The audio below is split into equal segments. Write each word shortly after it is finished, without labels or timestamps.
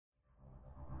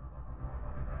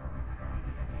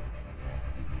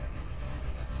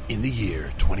In the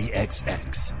year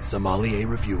 20XX, sommelier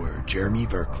reviewer Jeremy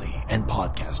Verkley and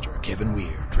podcaster Kevin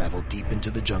Weir travel deep into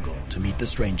the jungle to meet the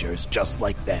strangers just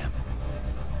like them.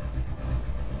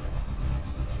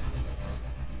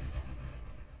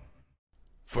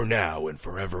 For now and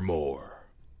forevermore.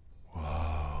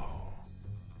 Whoa.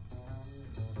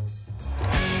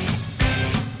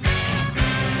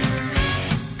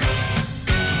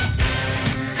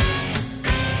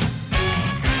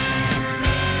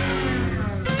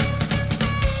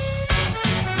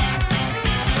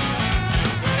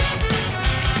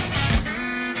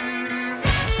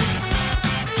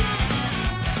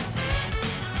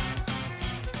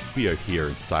 We are here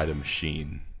inside a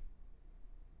machine.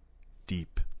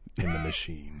 Deep in the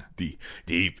machine. Deep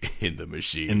in the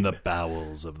machine. In the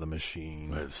bowels of the machine.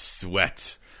 Where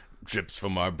sweat drips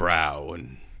from our brow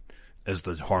and as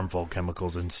the harmful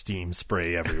chemicals and steam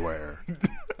spray everywhere.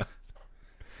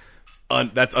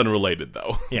 That's unrelated,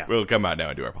 though. Yeah. We'll come out now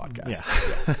and do our podcast.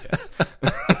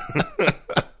 Yeah.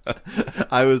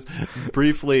 I was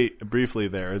briefly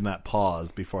there in that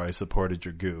pause before I supported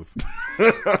your goof.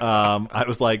 I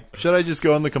was like, should I just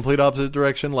go in the complete opposite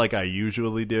direction like I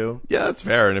usually do? Yeah, that's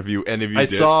fair. And if you I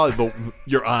saw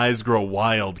your eyes grow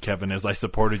wild, Kevin, as I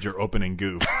supported your opening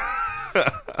goof.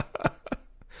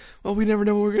 Well, we never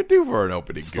know what we're going to do for an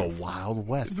opening It's goof. the Wild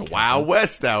West. It's the Kevin. Wild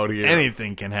West out here.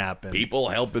 Anything can happen. People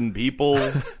helping people,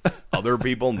 other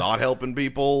people not helping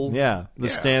people. Yeah, the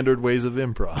standard ways of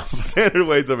improv. Standard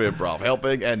ways of improv,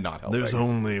 helping and not helping. There's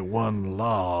only one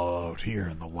law out here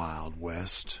in the Wild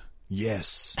West.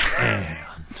 Yes,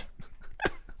 and.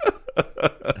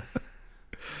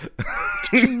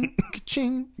 Ka-ching,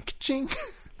 ka-ching, ka-ching.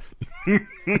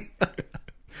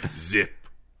 Zip.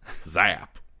 Zap.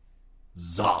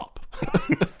 Zop.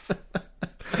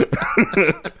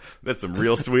 That's some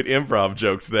real sweet improv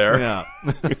jokes there. Yeah.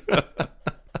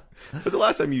 But the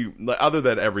last time you, other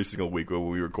than every single week when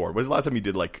we record, was the last time you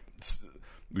did, like,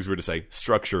 we were to say,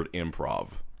 structured improv?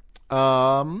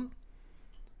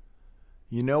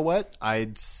 You know what?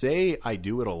 I'd say I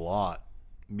do it a lot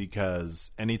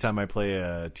because anytime I play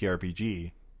a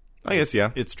TRPG, I guess,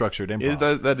 yeah. it's structured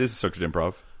improv. That is structured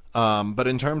improv. But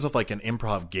in terms of like an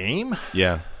improv game,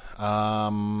 Yeah.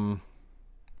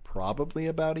 probably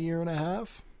about a year and a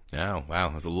half. Oh, wow.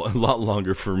 That's a lot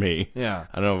longer for me. Yeah.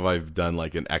 I don't know if I've done,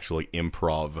 like, an actually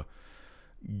improv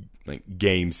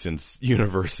game since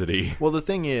university. Well, the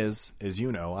thing is, as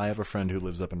you know, I have a friend who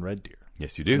lives up in Red Deer.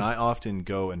 Yes, you do. And I often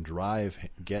go and drive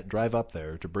up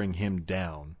there to bring him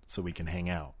down so we can hang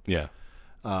out. Yeah.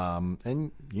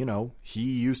 And, you know, he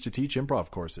used to teach improv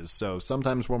courses. So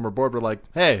sometimes when we're bored, we're like,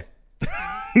 hey,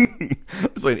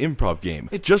 Let's play an improv game.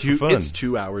 it's just for fun. It's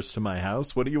 2 hours to my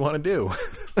house. What do you want to do?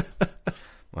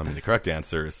 Well, I mean, the correct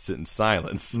answer is sit in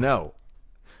silence. No,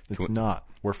 it's not.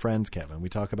 We're friends, Kevin. We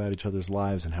talk about each other's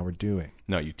lives and how we're doing.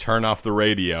 No, you turn off the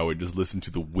radio and just listen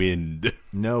to the wind.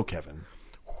 No, Kevin.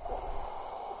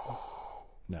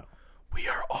 No. We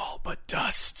are all but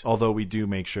dust. Although we do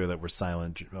make sure that we're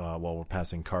silent while we're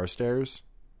passing car stairs.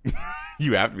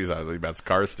 You have to be silent about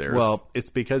car stairs. Well,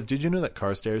 it's because, did you know that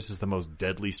Carstairs is the most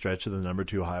deadly stretch of the number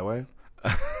 2 highway?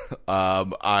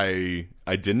 I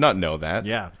did not know that.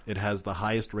 Yeah, it has the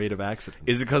highest rate of accidents.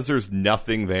 Is it because there's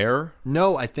nothing there?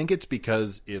 No, I think it's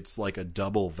because it's like a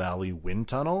double valley wind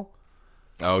tunnel.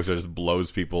 Oh, so it just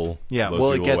blows people. Yeah, blows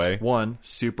well, it people gets away? 1,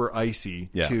 super icy,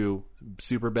 Yeah. 2,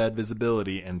 super bad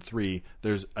visibility, and 3,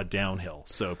 there's a downhill.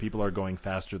 So people are going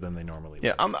faster than they normally would.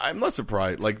 Yeah, I'm not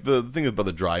surprised. Like, the thing about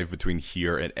the drive between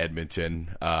here and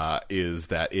Edmonton is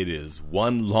that it is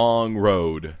one long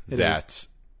road it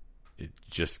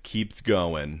just keeps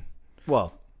going.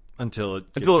 Well, until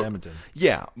it gets to Edmonton.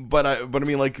 Yeah, but I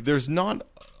mean, like, there's not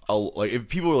like, if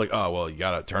people are like, oh, well, you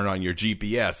gotta turn on your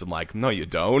GPS, I'm like, no, you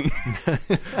don't.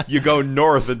 You go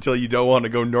north until you don't want to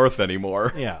go north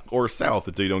anymore. Yeah. Or south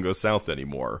until you don't go south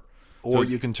anymore. Or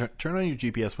you can turn on your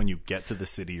GPS when you get to the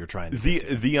city you're trying to get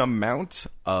to. The amount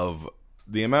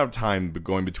of time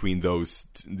going between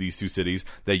these two cities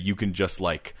that you can just,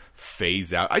 like,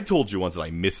 phase out. I told you once that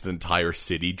I missed an entire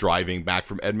city driving back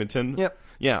from Edmonton. Yep.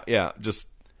 Yeah, just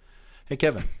Hey,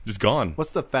 Kevin, gone.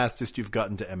 what's the fastest you've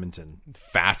gotten to Edmonton?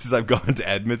 Fast as I've gone to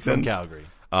Edmonton? From Calgary.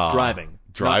 Driving.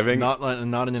 Driving?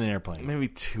 Not in an airplane. Maybe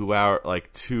 2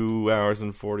 hours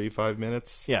and 45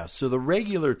 minutes. Yeah, so the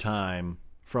regular time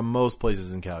from most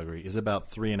places in Calgary is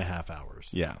about 3.5 hours.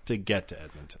 Yeah. To get to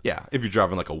Edmonton. Yeah, if you're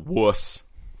driving like a wuss.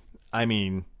 I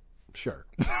mean, sure.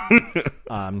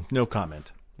 No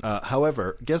comment.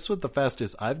 However, guess what the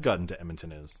fastest I've gotten to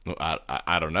Edmonton is?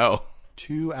 I don't know.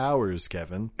 2 hours,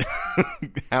 Kevin.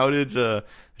 How did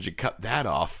you cut that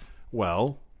off?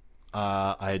 Well,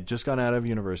 I had just gone out of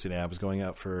university. I was going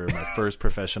out for my first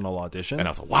professional audition. And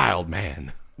I was a wild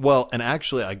man. Well, and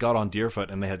actually, I got on Deerfoot,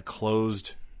 and they had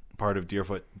closed part of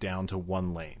Deerfoot down to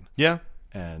one lane. Yeah.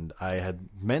 And I had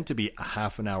meant to be a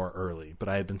half an hour early, but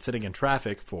I had been sitting in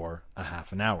traffic for a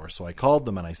half an hour. So I called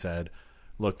them and I said,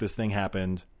 look, this thing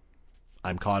happened.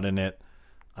 I'm caught in it.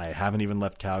 I haven't even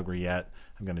left Calgary yet.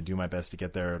 I'm going to do my best to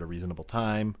get there at a reasonable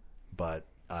time, but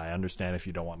I understand if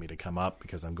you don't want me to come up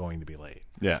because I'm going to be late.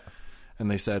 Yeah. And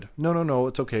they said, no,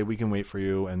 it's okay. We can wait for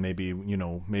you. And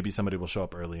maybe somebody will show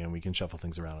up early and we can shuffle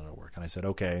things around at work. And I said,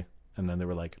 okay. And then they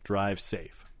were like, drive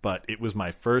safe. But it was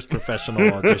my first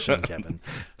professional audition, Kevin.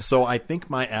 So I think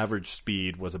my average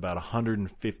speed was about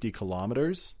 150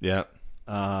 kilometers. Yeah.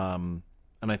 And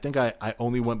I think I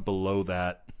only went below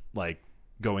that, like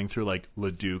going through like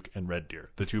Leduc and Red Deer,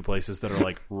 the two places that are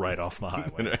like right off the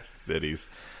highway. Cities.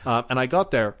 And I got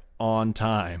there on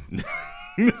time.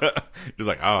 Just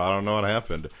like, I don't know what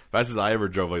happened. Fastest I ever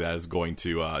drove like that is going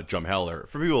to Drumheller.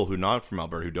 For people who not from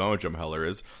Alberta who don't know what Drumheller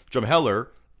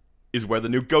is where the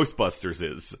new Ghostbusters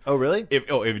is. Oh, really?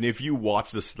 If you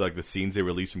watch this, like the scenes they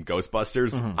released from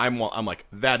Ghostbusters, I'm like,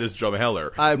 that is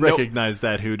Drumheller. I recognize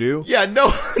that hoodoo. Yeah,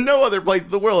 no other place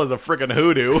in the world has a freaking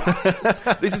hoodoo.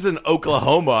 This is in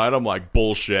Oklahoma, and I'm like,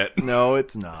 bullshit. No,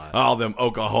 it's not. All them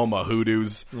Oklahoma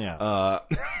hoodoos. Yeah.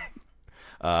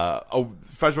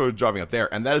 First I was driving up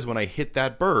there, and that is when I hit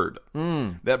that bird.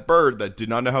 That bird that did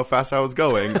not know how fast I was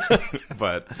going,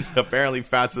 but apparently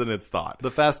faster than its thought.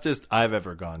 The fastest I've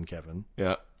ever gone, Kevin,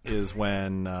 Yeah. is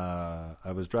when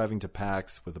I was driving to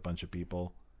PAX with a bunch of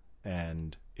people,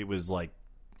 and it was like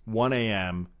 1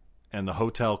 a.m., and the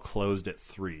hotel closed at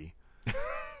 3.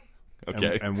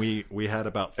 Okay. And we had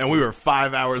about... And we were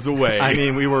 5 hours away. I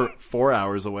mean, we were 4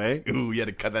 hours away. Ooh, you had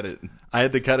to cut that in. I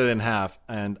had to cut it in half,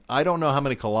 and I don't know how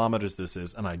many kilometers this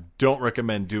is, and I don't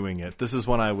recommend doing it. This is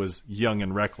when I was young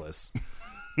and reckless.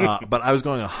 But I was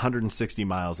going 160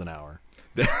 miles an hour.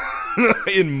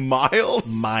 In miles?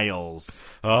 Miles.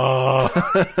 Oh.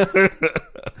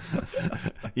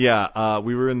 Yeah,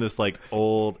 we were in this like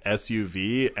old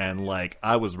SUV, and like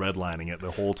I was redlining it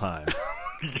the whole time.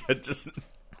 Just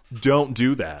Don't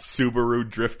do that. Subaru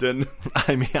drifting.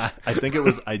 I mean, I think it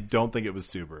was. I don't think it was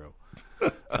Subaru.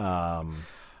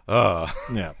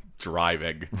 Yeah.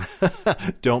 Driving.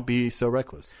 Don't be so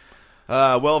reckless.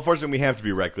 Well, unfortunately, we have to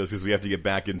be reckless because we have to get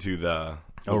back into the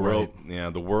world. Right. Yeah,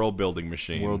 the world building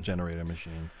machine. World generator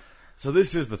machine. So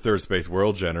this is the Third Space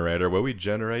World Generator, where we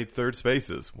generate third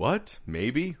spaces. What?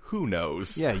 Maybe? Who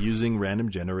knows? Yeah, using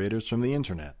random generators from the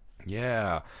internet.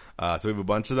 Yeah. So we have a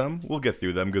bunch of them. We'll get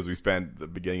through them because we spent the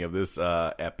beginning of this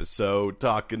episode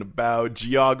talking about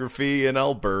geography in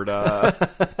Alberta.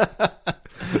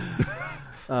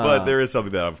 But there is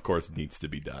something that, of course, needs to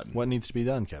be done. What needs to be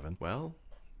done, Kevin? Well,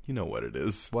 you know what it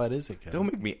is. What is it, Kevin?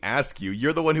 Don't make me ask you.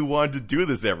 You're the one who wanted to do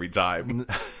this every time.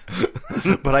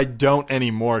 But I don't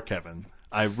anymore, Kevin.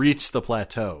 I reached the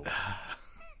plateau.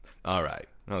 All right.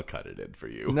 I'll cut it in for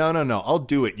you. No. I'll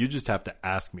do it. You just have to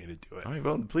ask me to do it. All right,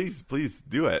 well, please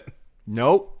do it.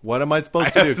 Nope. What am I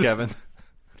supposed to do, Kevin?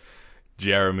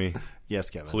 Jeremy. Yes,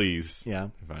 Kevin. Please. Yeah.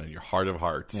 Find your heart of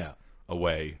hearts. Yeah.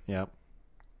 Away. Yeah.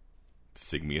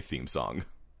 Sing me a theme song.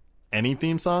 Any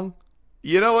theme song?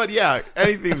 You know what? Yeah,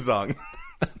 any theme song.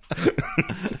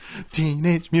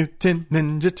 Teenage Mutant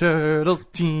Ninja Turtles,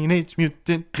 Teenage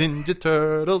Mutant Ninja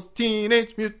Turtles,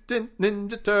 Teenage Mutant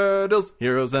Ninja Turtles,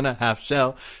 heroes in a half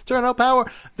shell, turtle power,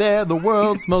 they're the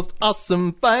world's most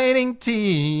awesome fighting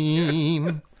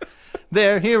team.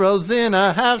 They're heroes in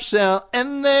a half shell,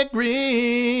 and they're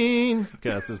green. Okay,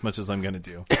 that's as much as I'm going to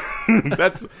do.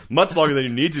 That's much longer than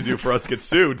you need to do for us to get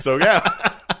sued, so yeah.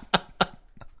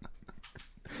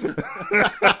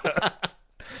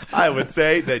 I would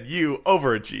say that you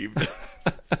overachieved.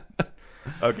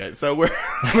 Okay, so we're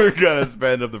gonna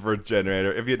spend up the first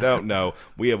generator. If you don't know,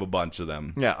 we have a bunch of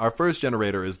them. Yeah, our first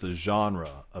generator is the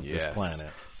genre of this planet.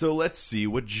 So let's see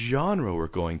what genre we're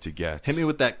going to get. Hit me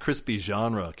with that crispy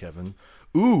genre, Kevin.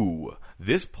 Ooh,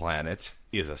 this planet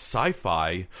is a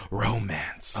sci-fi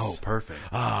romance. Oh, perfect.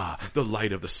 Ah, the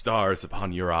light of the stars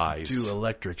upon your eyes. Do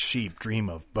electric sheep dream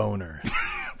of boners?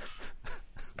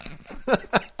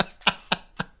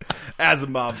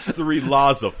 Asimov's 3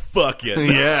 laws of fucking.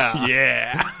 Yeah.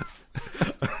 Yeah.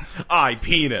 I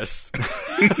penis.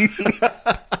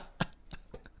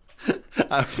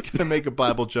 I was going to make a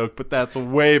Bible joke, but that's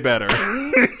way better.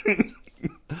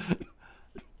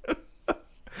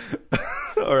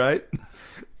 All right.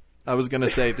 I was going to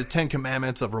say the 10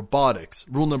 Commandments of robotics.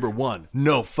 Rule number 1,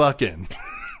 no fucking.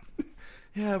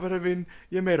 Yeah, but I mean,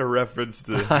 you made a reference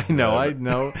to... I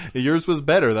know. Yours was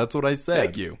better. That's what I said.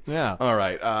 Thank you. Yeah. All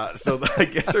right. So I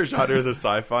guess our genres are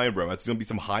sci-fi and romance. There's going to be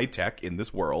some high-tech in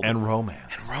this world. And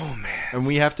romance. Romance. And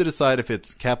we have to decide if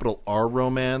it's capital R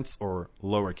romance or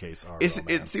lowercase r romance.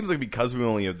 It seems like because we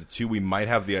only have the two, we might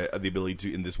have the ability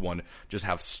to, in this one, just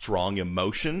have strong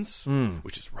emotions,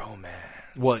 which is romance.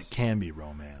 Well, it can be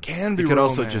romance. Can be It could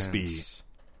romance. also just be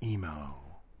emo.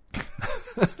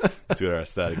 That's what our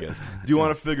aesthetic is. Do you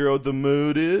want to figure out what the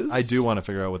mood is? I do want to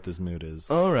figure out what this mood is.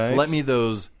 All right. Let me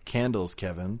those candles,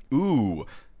 Kevin. Ooh.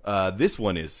 This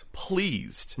one is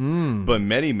pleased, but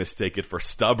many mistake it for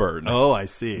stubborn. Oh, I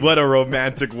see. What a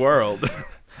romantic world.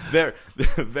 They're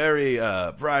very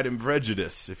Pride and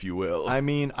Prejudice, if you will. I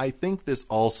mean, I think this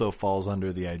also falls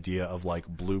under the idea of like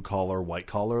blue collar, white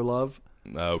collar love.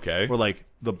 Okay. Where like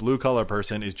the blue collar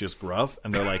person is just gruff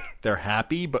and they're like they're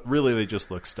happy, but really they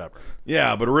just look stubborn.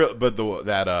 Yeah, but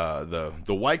the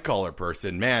white collar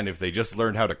person, man, if they just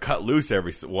learned how to cut loose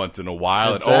every once in a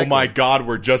while, Exactly. and oh my God,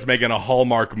 we're just making a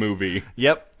Hallmark movie.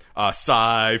 Yep. A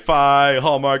sci-fi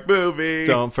Hallmark movie.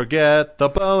 Don't forget the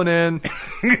boning.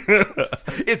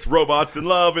 It's robots in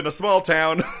love in a small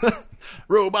town.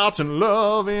 Robots in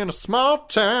love in a small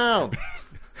town.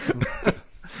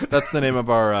 That's the name of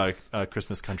our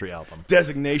Christmas country album.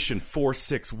 Designation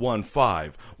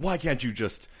 4615. Why can't you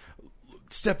just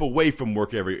step away from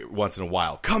work every once in a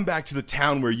while? Come back to the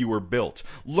town where you were built.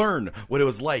 Learn what it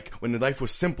was like when life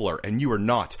was simpler and you were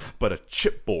not but a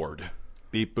chipboard.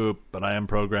 Beep boop, but I am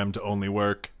programmed to only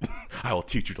work. I will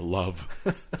teach you to love.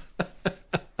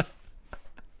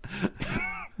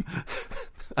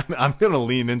 I'm going to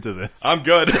lean into this. I'm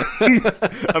good.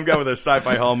 I'm good with a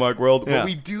sci-fi Hallmark world, Yeah. but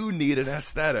we do need an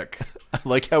aesthetic. I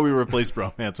like how we replaced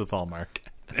romance with Hallmark.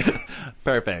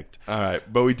 Perfect. All right,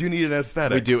 but we do need an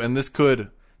aesthetic. We do, and this could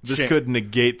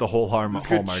negate the whole Hallmark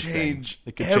could thing. change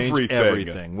It could change everything.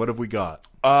 everything. What have we got?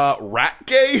 Rat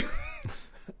gay?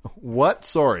 What?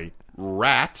 Sorry.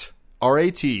 Rat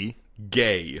R-A-T.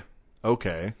 gay.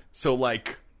 Okay. So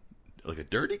like a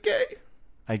dirty gay?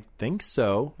 I think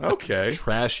so. Okay.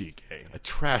 Trashy gay. A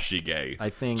trashy gay. I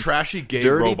think trashy gay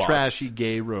dirty, robots. trashy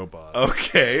gay robots.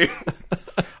 Okay.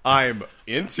 I'm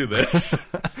into this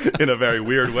in a very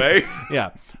weird way.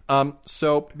 Yeah.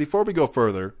 So before we go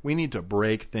further, we need to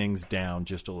break things down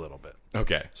just a little bit.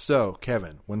 Okay. So,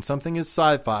 Kevin, when something is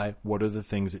sci-fi, what are the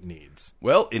things it needs?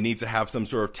 Well, it needs to have some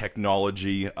sort of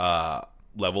technology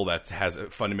level that has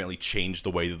fundamentally changed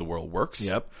the way that the world works.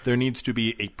 Yep. There needs to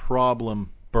be a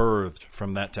problem birthed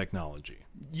from that technology.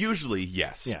 Usually,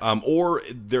 yes. Yeah. Or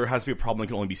there has to be a problem that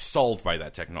can only be solved by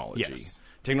that technology. Yes.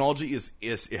 Technology is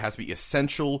it has to be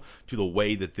essential to the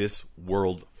way that this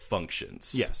world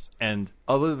functions. Yes. And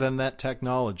other than that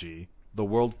technology, the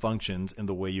world functions in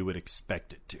the way you would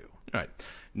expect it to. All right.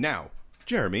 Now,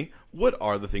 Jeremy, what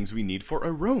are the things we need for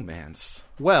a romance?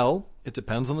 Well, it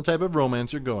depends on the type of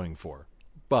romance you're going for.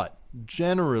 But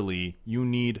generally, you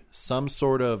need some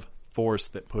sort of force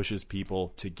that pushes people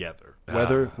together.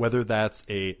 Whether that's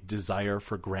a desire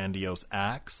for grandiose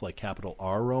acts, like capital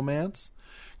R romance.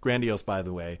 Grandiose, by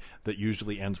the way, that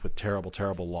usually ends with terrible,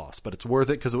 terrible loss. But it's worth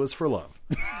it because it was for love.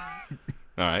 All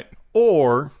right.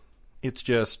 Or it's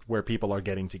just where people are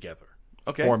getting together.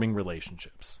 Okay. Forming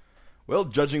relationships. Well,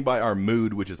 judging by our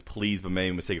mood, which is pleased but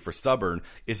made mistake for stubborn,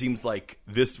 it seems like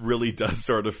this really does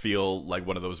sort of feel like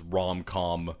one of those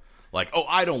rom-com, like, oh,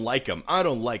 I don't like him, I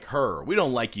don't like her, we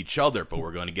don't like each other, but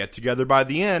we're going to get together by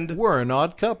the end. We're an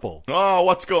odd couple. Oh,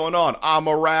 what's going on? I'm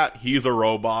a rat, he's a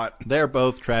robot. They're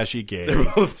both trashy gay.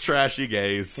 They're both trashy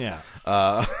gays.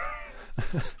 Yeah.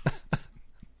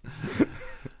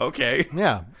 Okay.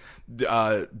 Yeah.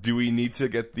 Do we need to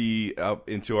get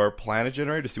into our planet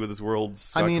generator to see what this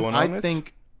world's got going on I with?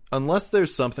 think unless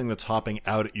there's something that's hopping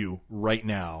out at you right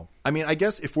now. I mean, I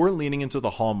guess if we're leaning into the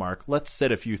Hallmark, let's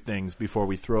set a few things before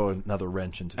we throw another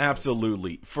wrench into this.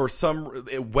 Absolutely. For some,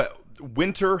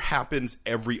 winter happens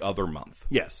every other month.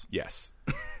 Yes. Yes.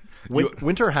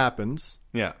 Winter happens,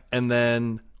 Yeah. and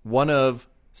then one of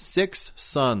 6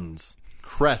 suns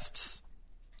crests.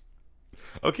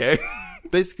 Okay.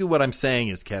 Basically, what I'm saying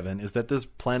is, Kevin, is that this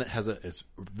planet has it's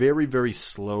very, very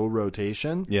slow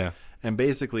rotation. Yeah. And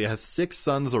basically, it has 6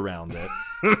 suns around it,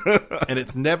 and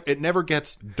it never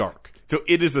gets dark. So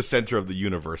it is the center of the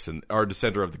universe or the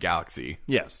center of the galaxy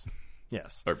Yes.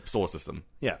 or solar system.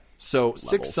 Yeah. So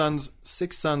 6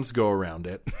 suns go around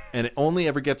it, and it only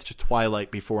ever gets to twilight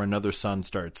before another sun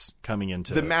starts coming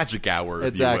into The magic hour, if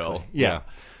Exactly. you will. Yeah.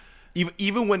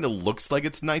 Even when it looks like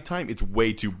it's nighttime, it's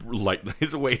way too light.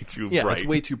 It's way too Yeah, bright. it's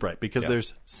way too bright because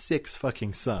there's 6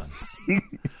 fucking suns.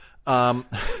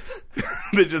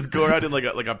 They just go around in like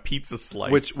a pizza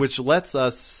slice. Which lets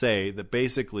us say that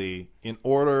basically, in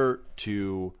order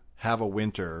to have a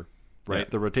winter, right, Yeah.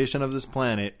 the rotation of this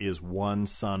planet is one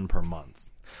sun per month.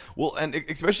 Well, and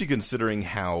especially considering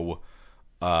how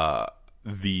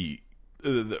when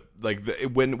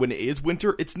it is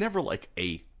winter, it's never like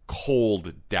a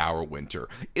cold, dour winter.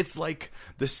 It's like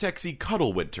the sexy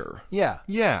cuddle winter. Yeah.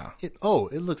 Yeah. It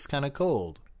looks kind of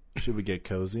cold. Should we get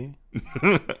cozy?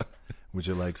 Would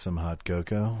you like some hot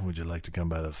cocoa? Would you like to come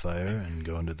by the fire and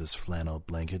go into this flannel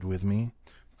blanket with me?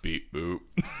 Beep boop.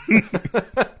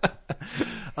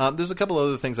 There's a couple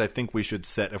other things I think we should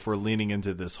set if we're leaning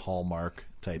into this Hallmark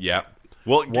type. Yeah.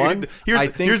 Well, One, here's the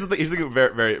thing. Here's the thing.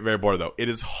 Very, very, very important though. It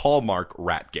is Hallmark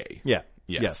rat gay. Yeah.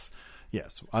 Yes.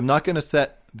 Yes. I'm not going to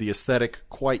set the aesthetic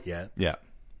quite yet. Yeah.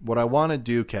 What I want to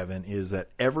do, Kevin, is that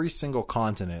every single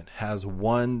continent has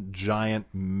one giant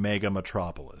mega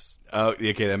metropolis Oh,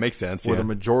 okay, that makes sense. where Yeah. the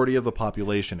majority of the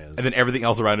population is. And then everything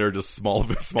else around it are just small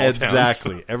towns.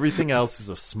 Exactly. Everything else is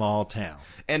a small town.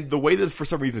 And the way that for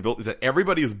some reason it's built is that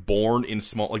everybody is born in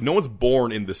small. Like no one's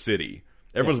born in the city.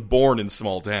 Everyone's born in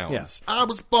small towns. Yes. I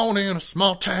was born in a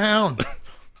small town.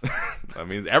 I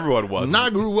mean, everyone was. And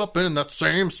I grew up in that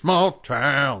same small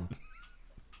town.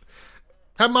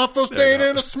 Had my first There you date go.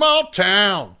 in a small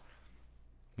town.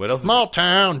 What else? Small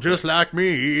town just like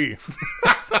me.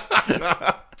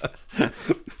 I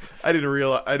didn't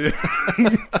realize. I didn't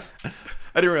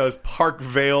realize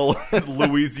Parkvale,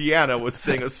 Louisiana, was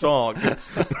sing a song.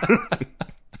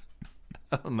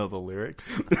 I don't know the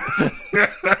lyrics.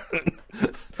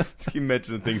 Just keep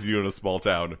mentioning things you do in a small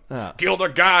town. Killed a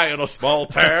guy in a small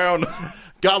town.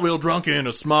 Got real drunk in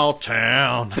a small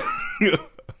town.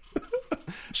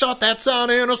 Shot that son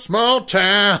in a small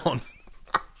town.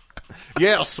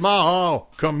 Yeah, a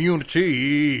small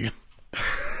community.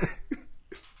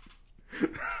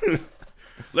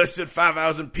 Less than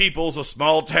 5,000 people's a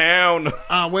small town.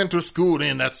 I went to school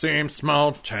in that same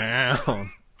small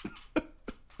town.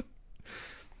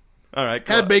 All right,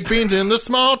 Had baked beans in the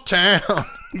small town.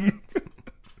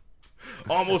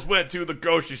 almost went to the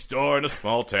grocery store in a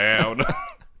small town.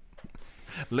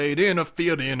 Laid in a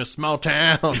field in a small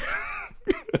town.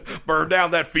 Burned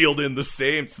down that field in the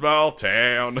same small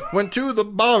town. Went to the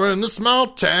bar in the small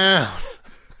town.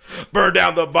 Burned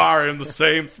down the bar in the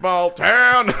same small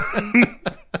town.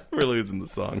 We're losing the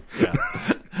song. Yeah.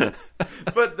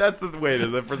 But that's the way it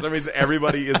is. That for some reason,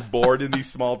 everybody is born in these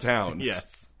small towns.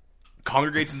 Yes.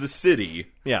 Congregates in the city.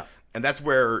 Yeah. And that's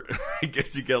where I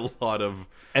guess you get a lot of...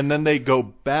 And then they go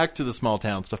back to the small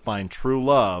towns to find true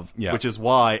love, Yeah. which is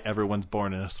why everyone's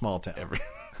born in a small town.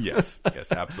 Yes,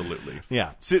 absolutely.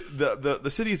 Yeah. The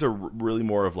cities are really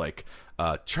more of like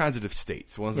transitive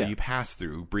states, ones Yeah. that you pass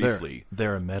through briefly.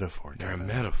 They're a metaphor. They're a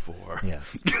metaphor.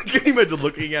 Yes. Can you imagine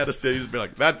looking at a city and being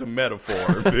like, that's a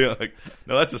metaphor? Being like,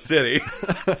 no, that's a city.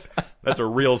 That's a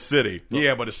real city.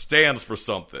 Yeah, but it stands for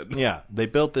something. Yeah. They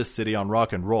built this city on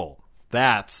rock and roll.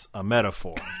 That's a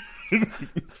metaphor.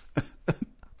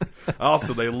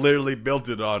 Also, they literally built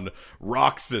it on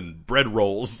rocks and bread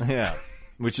rolls. Yeah.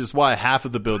 Which is why half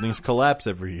of the buildings collapse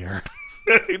every year.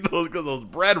 Because those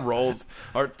bread rolls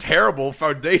are terrible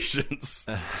foundations.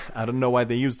 I don't know why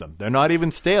they use them. They're not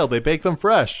even stale. They bake them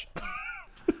fresh.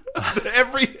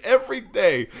 Every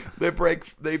day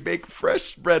they bake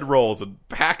fresh bread rolls and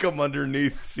pack them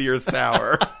underneath Sears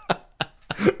Tower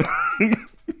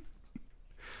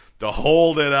to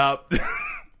hold it up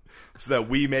so that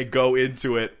we may go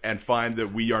into it and find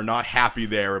that we are not happy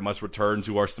there and must return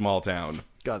to our small town.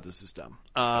 God, this is dumb.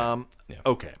 Yeah.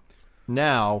 Okay.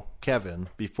 Now, Kevin,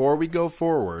 before we go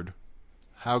forward,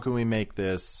 how can we make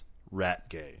this rat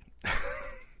gay?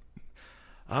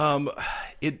 I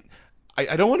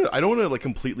don't want to like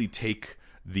completely take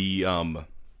the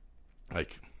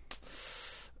like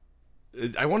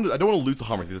I don't want to lose the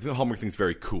Hallmark thing. I think the Hallmark thing is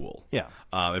very cool. Yeah.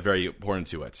 And very important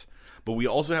to it. But we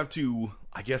also have to,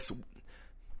 I guess,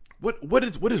 what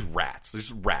is rat?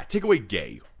 There's rat. Take away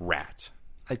gay. Rat.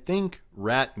 I think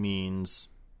rat means,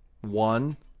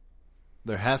 one,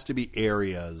 there has to be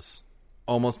areas,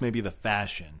 almost maybe the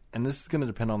fashion, and this is going to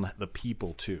depend on the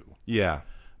people too. Yeah.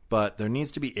 But there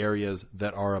needs to be areas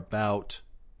that are about,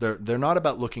 they're not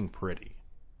about looking pretty,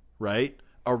 right?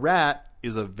 A rat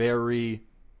is a very,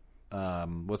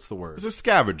 what's the word? It's a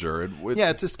scavenger. Yeah,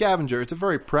 it's a scavenger. It's a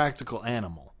very practical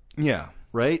animal, Yeah.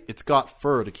 right? It's got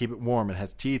fur to keep it warm. It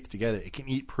has teeth to get it. It can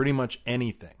eat pretty much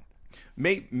anything.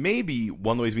 Maybe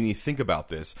one of the ways we need to think about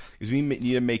this is we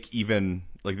need to make even,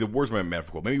 like the words might be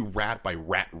metaphorical, maybe rat by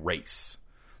rat race.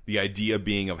 The idea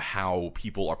being of how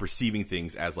people are perceiving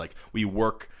things as like we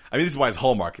work. I mean, this is why it's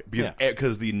Hallmark,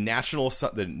 because the natural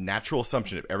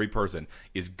assumption of every person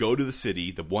is go to the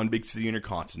city, the one big city on your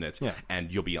continent,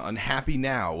 and you'll be unhappy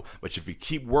now, but if you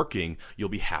keep working, you'll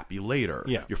be happy later.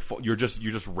 Yeah. You're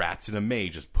just rats in a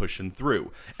maze, just pushing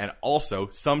through. And also,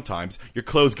 sometimes your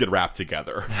clothes get wrapped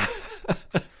together,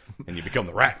 and you become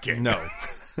the Rat King. No,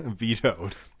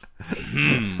 vetoed.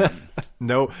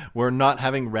 No, we're not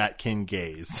having Rat King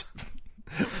gays.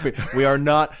 We are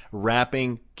not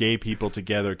wrapping gay people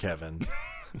together, Kevin,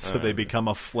 so they become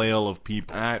a flail of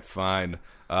people. All right, fine.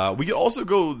 We could also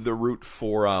go the route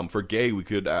for gay. We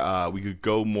could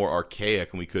go more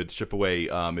archaic, and we could strip away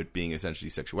it being essentially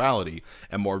sexuality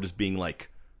and more just being like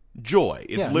joy.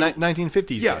 It's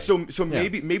 1950s. Yeah, gay. so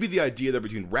maybe the idea there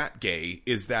between rat gay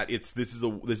is that this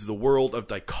is a world of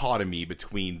dichotomy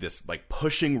between this like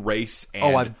pushing race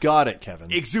and I've got it,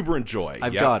 Kevin. exuberant joy.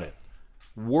 I've got it.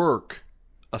 Work,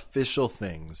 official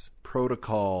things,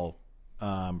 protocol,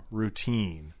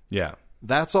 routine. Yeah.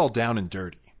 That's all down and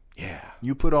dirty. Yeah.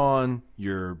 You put on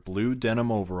your blue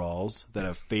denim overalls that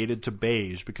have faded to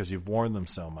beige because you've worn them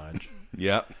so much.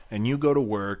 Yeah. And you go to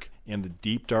work in the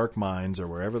deep, dark mines or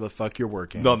wherever the fuck you're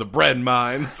working. No, the bread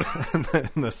mines. in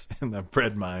the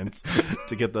bread mines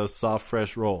to get those soft,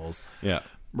 fresh rolls. Yeah.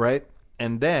 Right?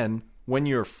 And then when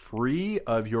you're free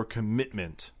of your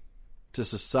commitment to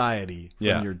society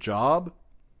from your job,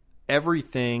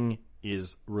 everything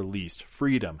is released.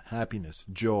 Freedom, happiness,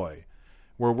 joy.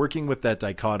 We're working with that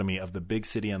dichotomy of the big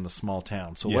city and the small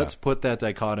town. So let's put that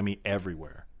dichotomy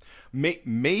everywhere.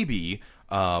 Maybe,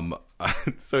 so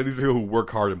these are people who work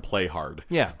hard and play hard.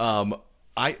 Yeah. What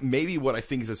I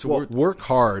think is that work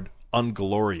hard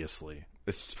ungloriously.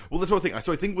 That's what I think.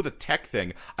 So I think with the tech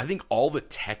thing, I think all the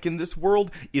tech in this world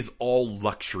is all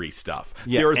luxury stuff.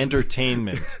 Yeah,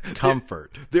 entertainment,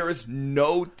 comfort. There is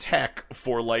no tech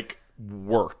for like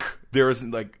work. There isn't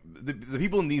like the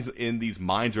people in these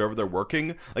mines wherever they're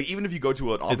working. Like even if you go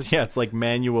to an office, it's like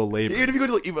manual labor. Even if you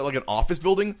go to even like an office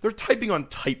building, they're typing on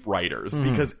typewriters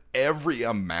because every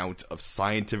amount of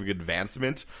scientific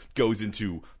advancement goes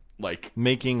into like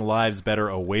making lives better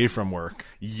away from work.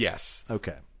 Yes.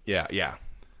 Okay. Yeah.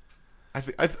 I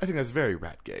think that's very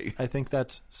rat gay. I think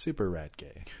that's super rat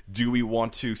gay. Do we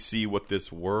want to see what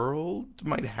this world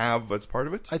might have as part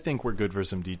of it? I think we're good for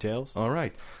some details. All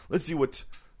right. Let's see what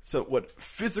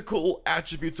physical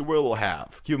attributes the world will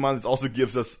have. Keep in mind this also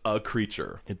gives us a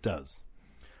creature. It does.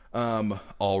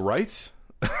 All right.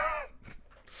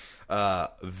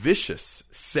 Vicious,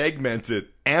 segmented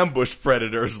ambush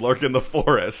predators lurk in the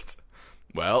forest.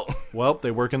 Well,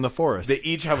 they work in the forest. They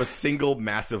each have a single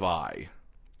massive eye.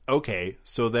 Okay,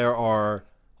 so there are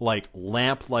like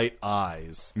lamplight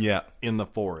eyes in the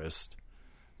forest,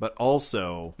 but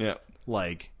also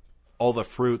like all the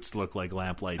fruits look like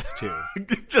lamplights too.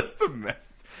 Just a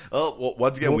mess. Oh, well,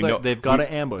 once again, we know they've got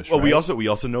to ambush. Well, right? we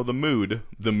also know the mood.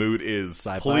 The mood is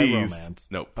sci-fi pleased. romance.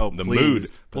 No, the mood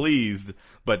pleased,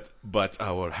 but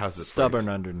how's it stubborn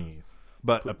phrased? Underneath,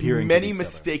 but appearing many to be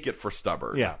mistake it for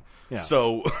stubborn. Yeah.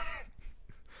 So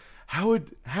how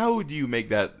do you make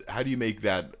that? How do you make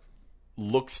that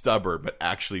look stubborn but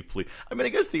actually please? I mean, I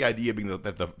guess the idea being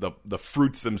that the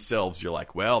fruits themselves, you're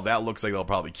like, well, that looks like they'll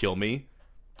probably kill me.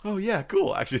 Oh yeah,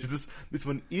 cool. Actually, this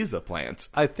one is a plant.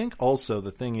 I think also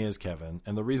the thing is, Kevin,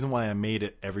 and the reason why I made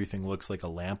it everything looks like a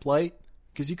lamplight,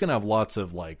 because you can have lots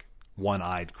of like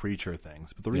one-eyed creature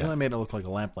things, but the reason I made it look like a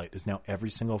lamplight is now every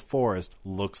single forest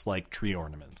looks like tree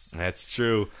ornaments. That's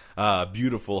true.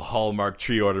 Beautiful Hallmark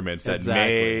tree ornaments that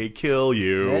may kill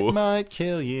you. It might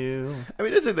kill you. I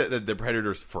mean, it isn't that they're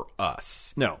predators for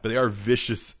us. No. But they are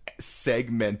vicious,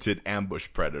 segmented ambush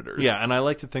predators. Yeah, and I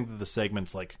like to think that the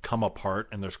segments like come apart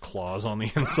and there's claws on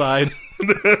the inside.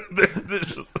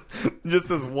 There's just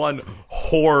this one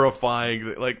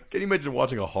horrifying, like, can you imagine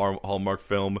watching a Hallmark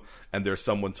film and there's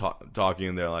someone talking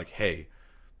and they're like, hey,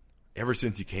 ever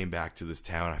since you came back to this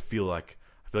town, I feel like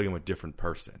I'm a different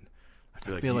person.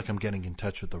 I feel like I'm getting in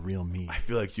touch with the real me. I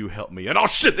feel like you helped me. And oh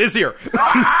shit, this here.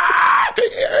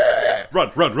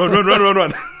 Run.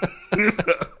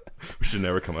 We should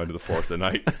never come out into the forest at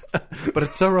night. But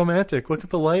it's so romantic. Look at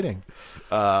the lighting.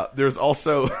 There's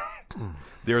also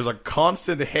there's a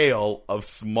constant hail of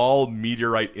small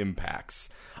meteorite impacts.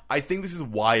 I think this is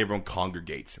why everyone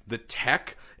congregates. The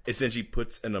tech essentially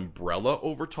puts an umbrella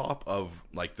over top of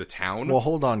like the town. Well,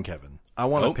 hold on, Kevin. I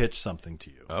want to pitch something to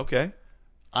you. Okay.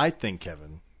 I think,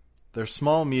 Kevin, there's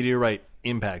small meteorite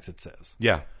impacts, it says.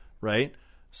 Yeah. Right?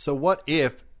 So what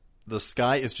if the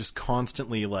sky is just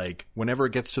constantly like, whenever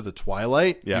it gets to the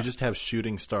twilight, Yeah. you just have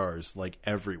shooting stars like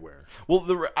everywhere. Well,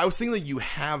 I was thinking that you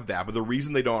have that, but the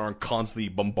reason they aren't constantly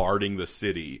bombarding the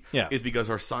city is because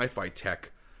our sci-fi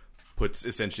tech puts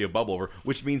essentially a bubble over,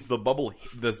 which means the bubble,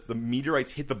 the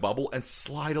meteorites hit the bubble and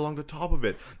slide along the top of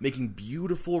it, making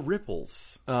beautiful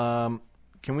ripples.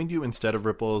 Can we do, instead of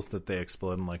ripples, that they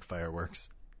explode in like fireworks?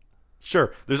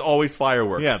 Sure, there's always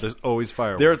fireworks. Yeah, there's always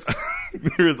fireworks.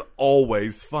 There's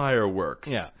always fireworks.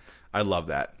 Yeah. I love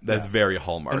that. That's very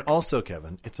Hallmark. And also,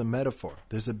 Kevin, it's a metaphor.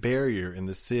 There's a barrier in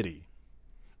the city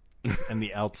and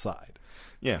the outside.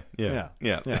 Yeah. Yeah.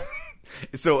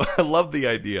 So I love the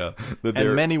idea that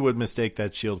And many would mistake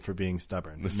that shield for being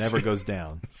stubborn. It never goes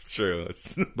down. It's true.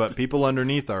 But people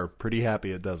underneath are pretty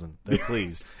happy it doesn't. They're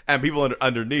pleased. And people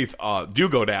underneath do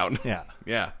go down. Yeah.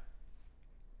 Yeah.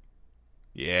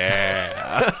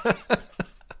 Yeah.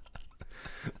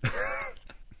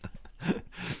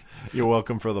 You're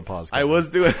welcome for the pause. I was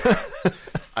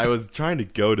trying to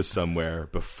go to somewhere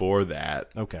before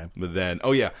that. Okay. But then,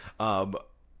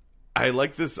 I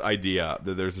like this idea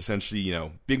that there's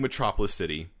essentially, big metropolis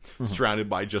city surrounded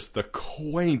by just the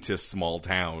quaintest small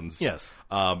towns. Yes.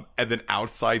 And then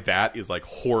outside that is like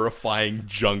horrifying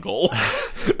jungle.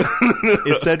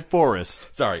 It said forest.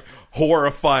 Sorry,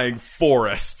 horrifying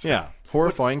forest. Yeah.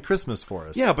 Horrifying Christmas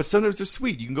forest. Yeah, but sometimes they're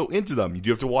sweet. You can go into them. You do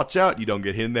have to watch out. You don't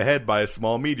get hit in the head by a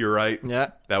small meteorite.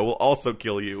 Yeah. That will also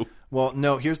kill you. Well,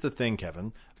 no, here's the thing,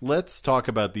 Kevin. Let's talk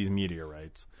about these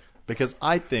meteorites. Because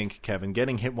I think, Kevin,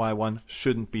 getting hit by one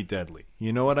shouldn't be deadly.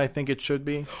 You know what I think it should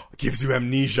be? It gives you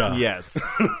amnesia. Yes.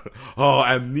 Oh,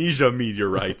 amnesia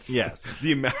meteorites. Yes.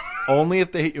 The amount. Only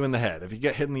if they hit you in the head. If you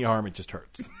get hit in the arm, it just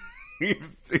hurts.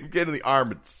 If you get in the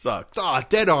arm, it sucks. Ah,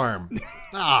 dead arm.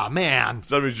 Ah, man.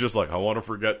 Somebody's just like, I want to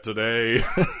forget today.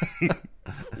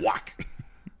 Whack.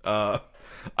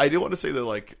 I do want to say that,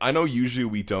 like, I know usually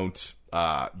we don't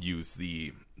use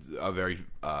the very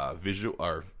visual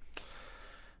or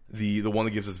the one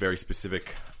that gives us very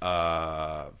specific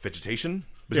vegetation.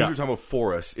 But since we're talking about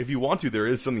forests, if you want to, there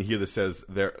is something here that says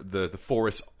the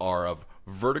forests are of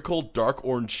vertical dark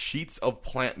orange sheets of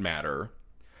plant matter,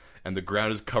 and the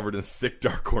ground is covered in thick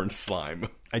dark orange slime.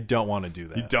 I don't want to do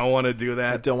that. You don't want to do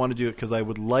that? I don't want to do it because I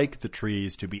would like the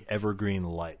trees to be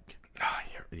evergreen-like.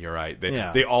 You're right.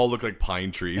 They all look like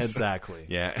pine trees. Exactly.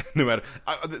 Yeah. No matter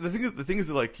the thing is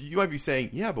that, like, you might be saying,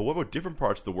 yeah, but what about different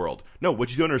parts of the world? No, what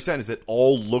you don't understand is that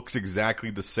all looks exactly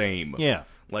the same. Yeah.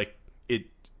 Like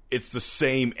it's the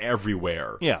same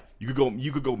everywhere. Yeah. You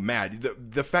could go mad.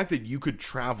 The fact that you could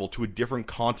travel to a different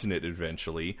continent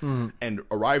eventually and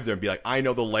arrive there and be like, I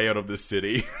know the layout of this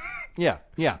city. Yeah.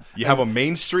 Yeah. You have a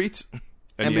main street.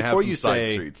 And you before have you some side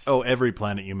say, streets. oh, every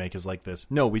planet you make is like this.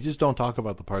 No, we just don't talk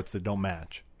about the parts that don't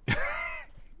match.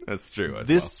 That's true.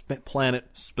 This planet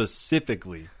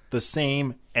specifically, the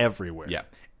same everywhere. Yeah.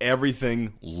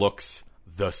 Everything looks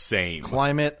the same.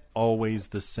 Climate, always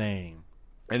the same.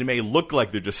 And it may look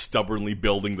like they're just stubbornly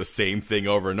building the same thing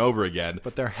over and over again.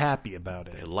 But they're happy about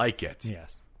They it. like it.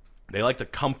 Yes. They like the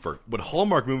comfort. What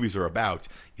Hallmark movies are about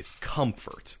is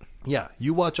comfort. Yeah,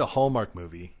 you watch a Hallmark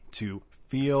movie to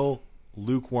feel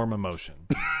lukewarm emotion.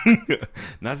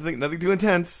 Nothing too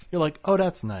intense. You're like, oh,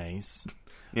 that's nice.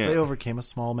 Yeah. They overcame a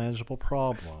small manageable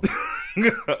problem.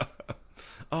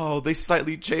 Oh, they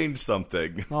slightly changed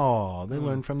something. Oh, they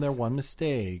learned from their one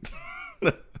mistake.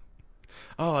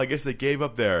 Oh, I guess they gave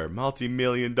up their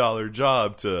multi-million-dollar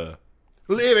job to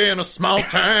Live in a small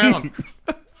town.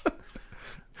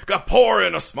 got poor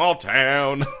in a small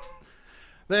town.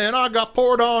 Then I got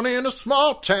poured on in a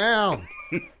small town.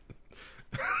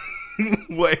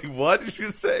 Wait, what did you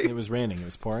say? It was raining. It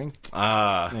was pouring.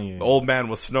 The old man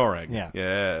was snoring. Yeah.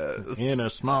 Yes. In a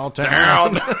small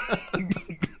town.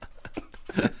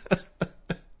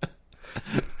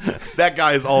 That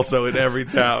guy is also in every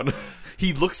town.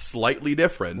 He looks slightly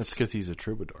different. That's because he's a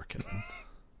troubadour, Kevin.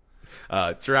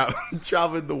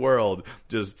 Traveling the world,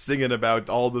 just singing about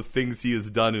all the things he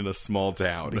has done in a small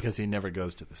town. Because he never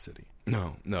goes to the city.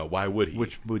 No, why would he?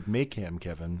 Which would make him,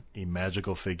 Kevin, a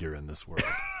magical figure in this world.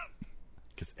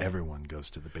 Because everyone goes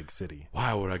to the big city.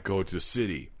 Why would I go to the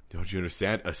city? Don't you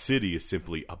understand? A city is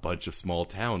simply a bunch of small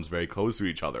towns very close to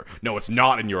each other. No, it's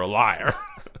not, and you're a liar.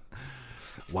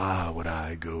 Why would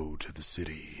I go to the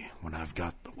city when I've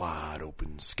got the wide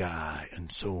open sky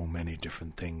and so many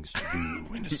different things to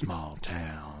do in a small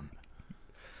town?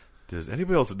 Does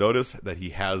anybody else notice that he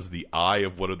has the eye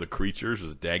of one of the creatures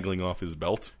just dangling off his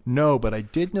belt? No, but I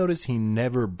did notice he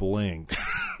never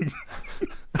blinks.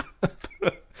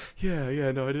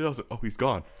 Yeah, no, I did also. Oh, he's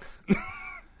gone.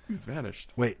 He's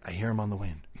vanished. Wait, I hear him on the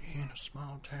wind. In a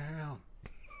small town.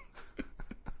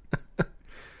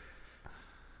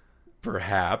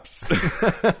 perhaps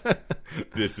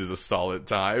this is a solid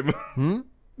time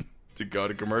to go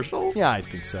to commercial? Yeah, I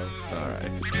think so. All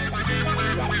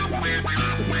right.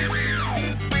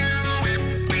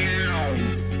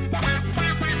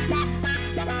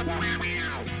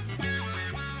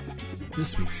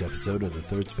 This week's episode of The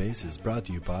Third Space is brought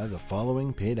to you by the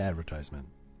following paid advertisement.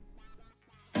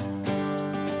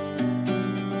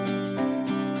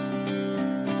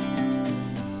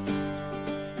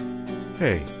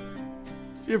 Hey,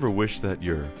 do you ever wish that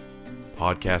your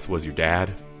podcast was your dad?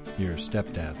 Your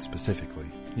stepdad specifically.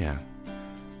 Yeah.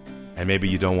 And maybe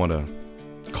you don't want to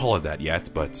call it that yet,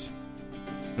 but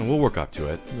we'll work up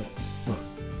to it. Look,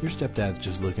 your stepdad's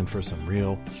just looking for some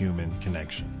real human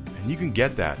connection. And you can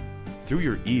get that through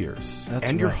your ears That's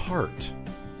and your right. heart.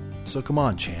 So come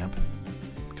on, champ.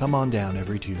 Come on down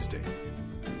every Tuesday.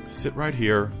 Sit right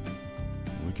here.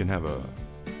 We can have a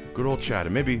good old chat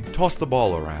and maybe toss the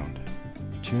ball around.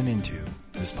 Tune into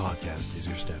This Podcast is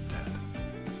Your Stepdad.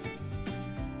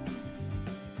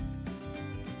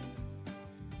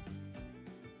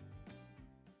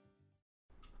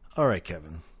 All right,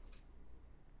 Kevin.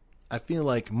 I feel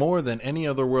like more than any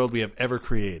other world we have ever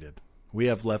created, we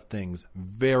have left things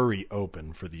very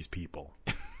open for these people.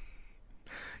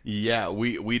 Yeah,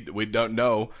 we don't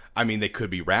know. I mean, they could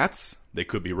be rats. They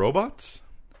could be robots.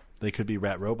 They could be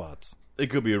rat robots. They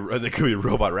could be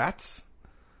robot rats.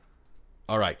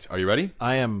 All right, are you ready?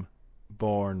 I am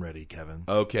born ready, Kevin.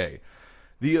 Okay.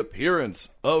 The appearance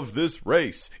of this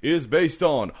race is based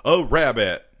on a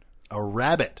rabbit. A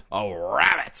rabbit. A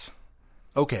rabbit.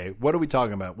 Okay, what are we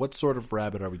talking about? What sort of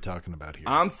rabbit are we talking about here?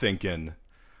 I'm thinking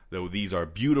that these are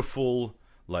beautiful,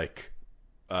 like,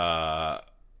 the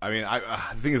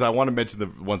thing is, I want to mention the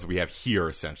ones that we have here,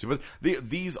 essentially. But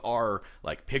these are,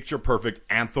 like, picture-perfect,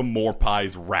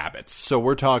 anthropomorphized rabbits. So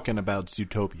we're talking about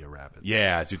Zootopia rabbits.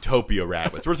 Yeah, Zootopia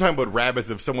rabbits. We're talking about rabbits.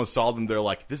 If someone saw them, they're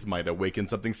like, this might awaken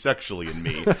something sexually in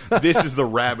me. This is the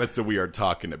rabbits that we are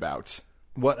talking about.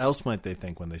 What else might they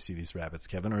think when they see these rabbits,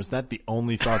 Kevin? Or is that the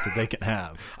only thought that they can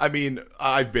have? I mean,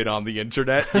 I've been on the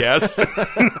internet, yes.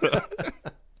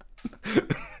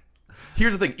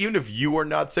 Here's the thing. Even if you are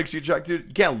not sexually attracted,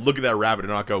 you can't look at that rabbit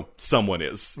and not go, someone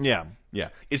is. Yeah. Yeah.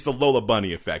 It's the Lola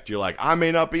Bunny effect. You're like, I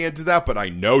may not be into that, but I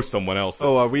know someone else is.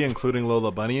 Oh, are we including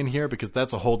Lola Bunny in here? Because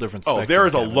that's a whole different spectrum. Oh, there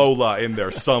is a Kevin. Lola in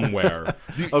there somewhere.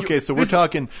 Okay, so we're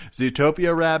talking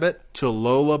Zootopia rabbit to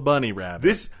Lola Bunny rabbit.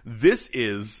 This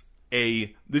is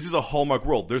a Hallmark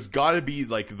world. There's got to be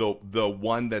like the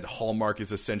one that Hallmark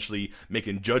is essentially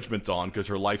making judgments on because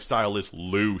her lifestyle is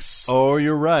loose. Oh,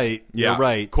 you're right. Yeah, You're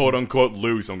right. Quote unquote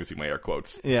loose. I'm gonna see my air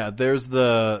quotes. Yeah, there's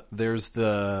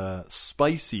the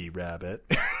spicy rabbit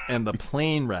and the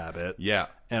plain rabbit. Yeah.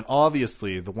 And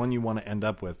obviously, the one you want to end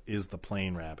up with is the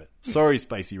plain rabbit. Sorry,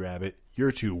 spicy rabbit,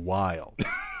 you're too wild.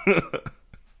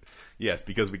 Yes,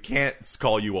 because we can't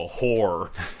call you a whore.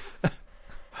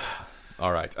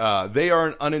 All right. They are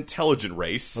an unintelligent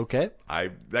race. Okay.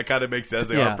 That kind of makes sense.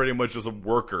 They Yeah. are pretty much just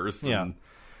workers. Yeah. And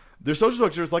their social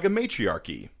structure is like a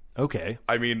matriarchy. Okay.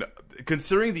 I mean,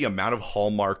 considering the amount of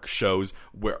Hallmark shows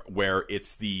where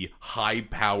it's the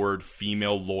high-powered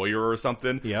female lawyer or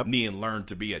something, Yep. need and learn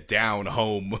to be a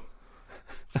down-home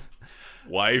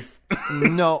wife.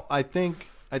 No, I think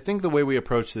the way we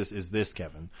approach this is this,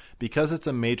 Kevin. Because it's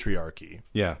a matriarchy,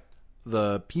 Yeah.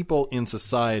 the people in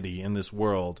society in this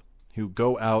world who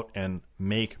go out and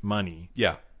make money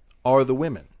Yeah. are the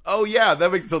women. Oh, yeah.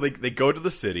 That makes so they go to the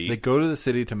city. They go to the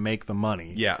city to make the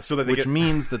money. Yeah, so that they which get-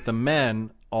 means that the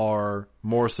men are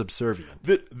more subservient.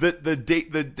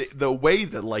 The way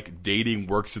that like dating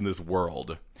works in this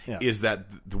world Yeah. is that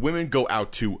the women go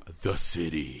out to the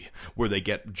city where they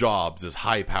get jobs as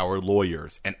high-powered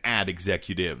lawyers and ad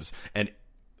executives and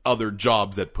other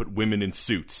jobs that put women in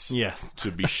suits. Yes.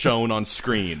 To be shown on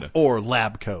screen. Or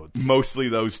lab coats. Mostly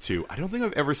those two. I don't think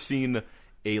I've ever seen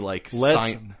a like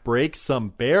Let's break some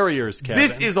barriers, Kevin.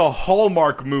 This is a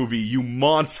Hallmark movie, you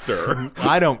monster.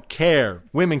 I don't care.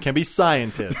 Women can be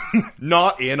scientists.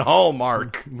 Not in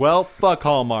Hallmark. Well, fuck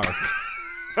Hallmark.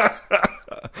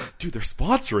 Dude, they're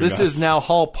sponsoring This us. is now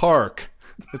Hall Park.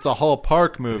 It's a Hall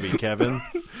Park movie, Kevin,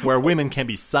 where women can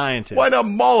be scientists. Why not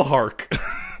Malhark?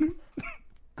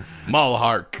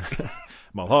 Malhark.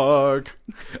 Malhark.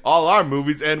 All our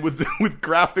movies end with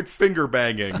graphic finger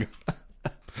banging.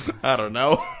 I don't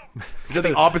know. Is that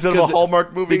the opposite of a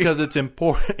Hallmark movie? Because it's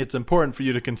important. It's important for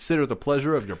you to consider the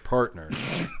pleasure of your partner.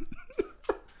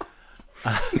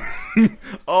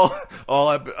 all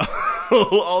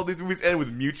these movies end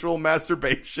with mutual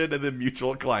masturbation and then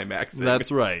mutual climaxing.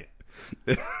 That's right.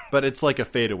 But it's like a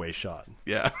fadeaway shot.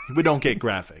 Yeah. We don't get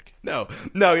graphic. No,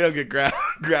 you don't get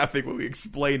graphic when we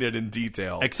explain it in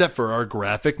detail. Except for our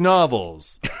graphic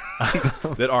novels.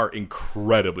 That are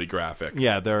incredibly graphic.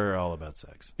 Yeah, they're all about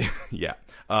sex. Yeah.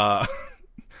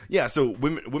 Yeah, so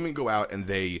women go out and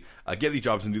they get these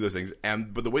jobs and do those things.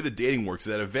 But the way the dating works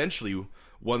is that eventually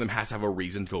one of them has to have a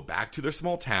reason to go back to their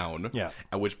small town. Yeah.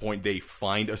 At which point they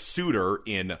find a suitor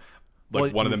in Well,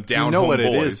 one of them down you know home what boys.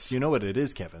 it is. You know what it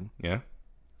is, Kevin. Yeah.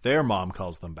 Their mom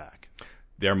calls them back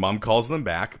Their mom calls them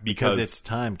back because it's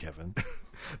time, Kevin.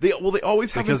 they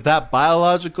always have Because that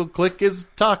biological click is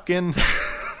talking.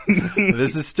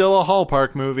 This is still a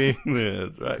Hallmark movie. Yeah,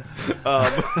 that's right.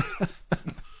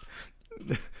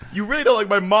 You really don't like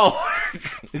my mom.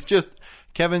 It's just,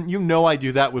 Kevin, you know I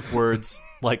do that with words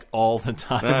like all the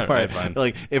time. All right, fine.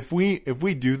 Like if we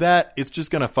do that, it's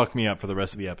just gonna fuck me up for the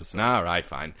rest of the episode. All right,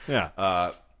 fine.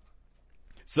 Yeah.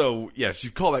 So yeah, she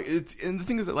called back. And the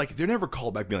thing is that like they're never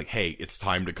called back, being like, "Hey, it's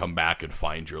time to come back and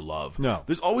find your love." No.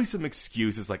 There's always some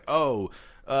excuse. It's like, "Oh,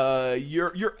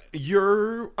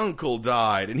 your uncle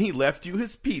died and he left you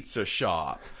his pizza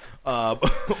shop,"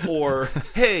 or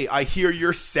 "Hey, I hear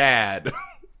you're sad.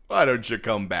 Why don't you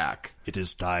come back?" It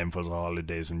is time for the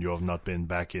holidays, and you have not been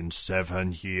back in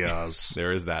 7 years.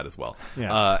 There is that as well.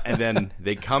 Yeah. And then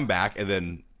they come back, and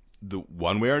then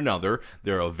one way or another,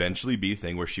 there will eventually be a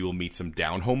thing where she will meet some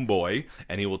down-home boy,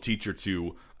 and he will teach her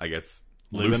to, I guess,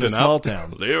 Live in a loosen small up.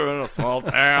 town. Live in a small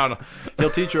town.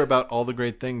 He'll teach her about all the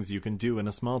great things you can do in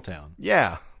a small town.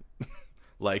 Yeah.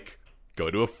 Like, go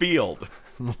to a field.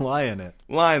 Lie in it.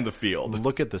 Lie in the field.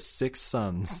 Look at the 6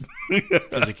 suns.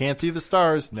 Because you can't see the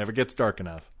stars. Never gets dark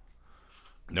enough.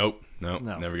 Nope. No.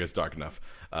 Never gets dark enough.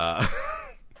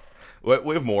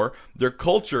 We have more. Their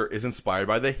culture is inspired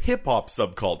by the hip-hop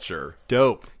subculture.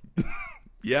 Dope.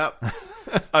 Yep.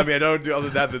 I mean, I don't do other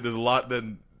than that there's a lot,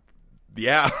 then...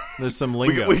 Yeah. There's some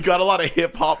lingo. We got a lot of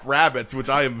hip-hop rabbits, which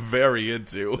I am very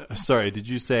into. Sorry, did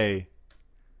you say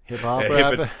hip-hop? Hip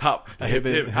rabbit? hop, Hip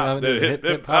hip hop,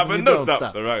 hip hop, and and don't don't stop.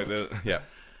 stop. Right,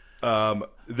 yeah.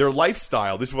 Their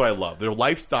lifestyle. This is what I love. Their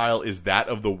lifestyle is that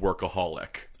of the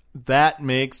workaholic. That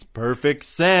makes perfect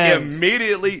sense.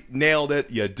 Immediately nailed it.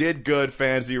 You did good,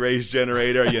 Fancy Race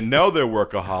Generator. You know they're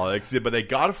workaholics, but they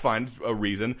got to find a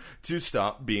reason to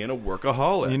stop being a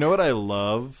workaholic. You know what I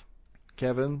love,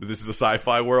 Kevin? This is a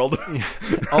sci-fi world.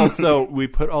 Also, we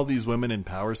put all these women in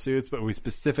power suits, but we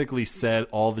specifically said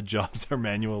all the jobs are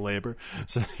manual labor.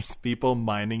 So there's people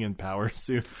mining in power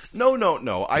suits.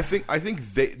 No. I think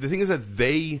the thing is that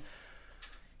they,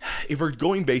 if we're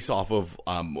going based off of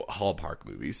Hallmark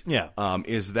movies, Yeah.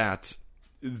 Is that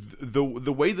the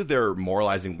way that their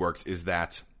moralizing works is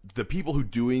that the people who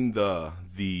doing the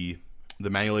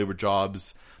manual labor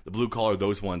jobs, the blue collar,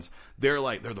 those ones, they're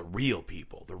the real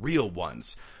people, the real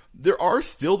ones. There are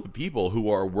still the people who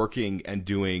are working and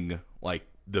doing like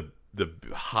the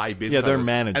high business. Yeah, they're titles.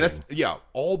 managing. And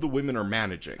all the women are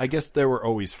managing. I guess there were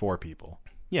always 4 people.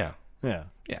 Yeah. Yeah.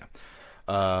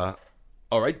 All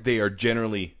right. They are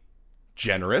generally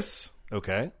generous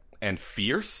Okay. and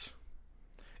fierce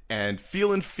and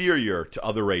feel inferior to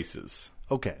other races.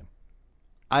 Okay.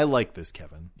 I like this,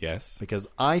 Kevin, Yes. because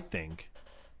I think.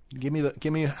 Give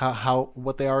me how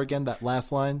what they are again. That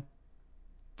last line.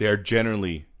 They are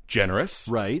generally generous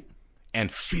Right. and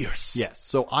fierce. Yes.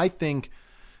 So I think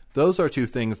those are 2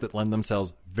 things that lend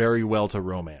themselves very well to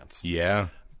romance. Yeah.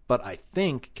 But I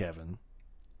think, Kevin,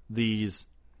 these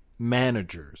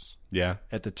managers Yeah.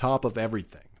 at the top of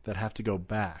everything that have to go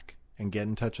back and get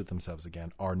in touch with themselves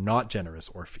again are not generous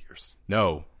or fierce,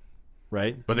 No.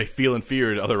 right? But they feel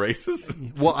inferior to other races?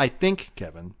 Well, I think,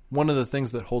 Kevin, one of the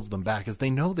things that holds them back is they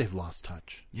know they've lost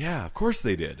touch. Yeah, of course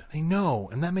they did. They know,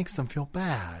 and that makes them feel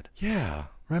bad. Yeah.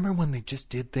 Remember when they just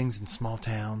did things in small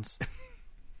towns?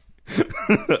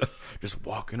 Just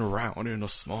walking around in a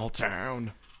small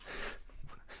town.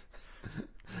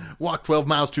 Walk 12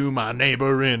 miles to my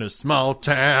neighbor in a small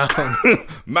town.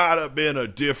 Might have been a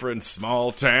different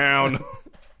small town.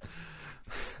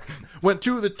 Went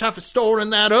to the toughest store in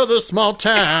that other small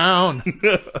town.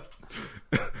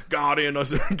 got in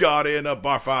a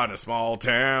bar fight in a small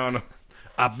town.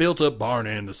 I built a barn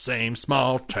in the same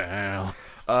small town.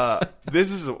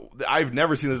 I've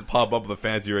never seen this pop up with a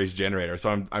Fancy Race Generator,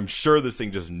 so I'm sure this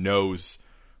thing just knows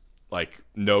what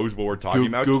we're talking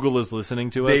about. Google is listening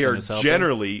to us. They and are is helping.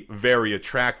 generally very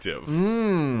attractive,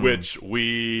 which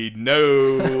we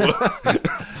know.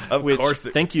 Of course.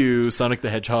 Thank you, Sonic the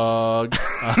Hedgehog.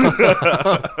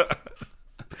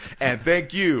 And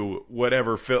thank you,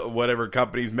 whatever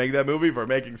companies make that movie, for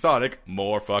making Sonic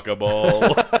more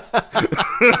fuckable.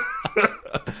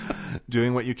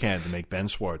 doing what you can to make Ben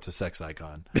Schwartz a sex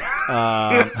icon.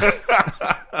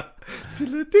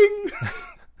 Ding.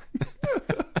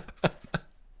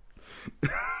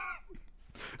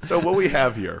 So what we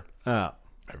have here are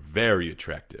very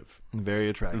attractive. Very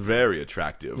attractive. Very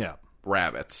attractive. Yeah.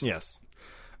 Rabbits. Yes.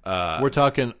 We're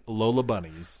talking Lola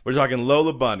bunnies. We're talking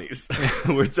Lola bunnies.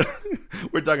 we're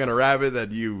talking a rabbit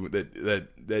that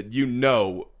you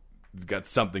know has got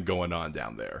something going on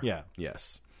down there. Yeah.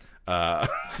 Yes.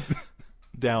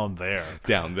 Down there.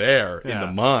 Down there in Yeah.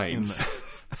 the mines.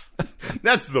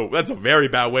 That's a very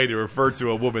bad way to refer to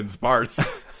a woman's parts.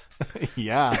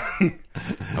 Yeah.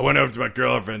 I went over to my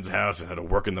girlfriend's house and had to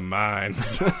work in the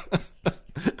mines.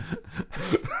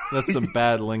 That's some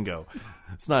bad lingo.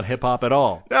 It's not hip hop at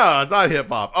all. No, it's not hip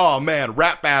hop. Oh man,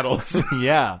 rap battles.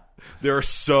 Yeah. There are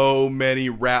so many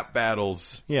rap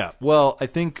battles. Yeah. Well, I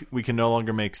think we can no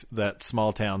longer make that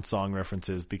small town song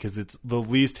references because it's the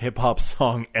least hip hop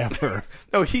song ever.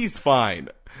 No, he's fine.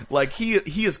 Like he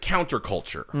is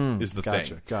counterculture is the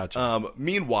gotcha, thing. Gotcha.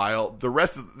 Meanwhile, the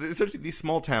rest of essentially these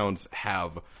small towns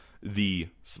have the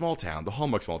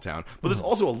hallmark small town, but there's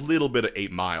also a little bit of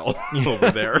 8 Mile over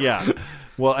there. Yeah.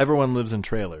 Well, everyone lives in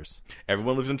trailers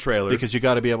Everyone lives in trailers because you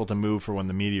got to be able to move for when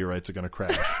the meteorites are going to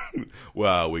crash.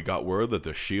 Well, we got word that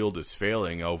the shield is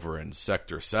failing over in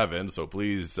Sector 7, so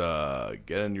please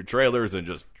get in your trailers and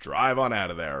just drive on out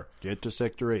of there. Get to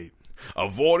Sector 8.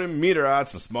 Avoiding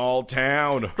meteorites in a small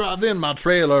town. Drive in my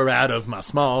trailer out of my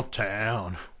small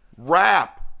town.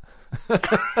 Rap.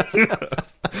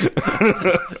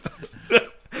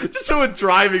 Just someone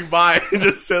driving by and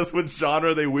just says what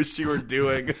genre they wish you were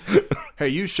doing. Hey,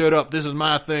 you shut up. This is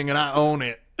my thing and I own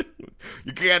it.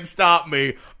 You can't stop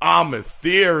me. I'm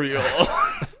ethereal.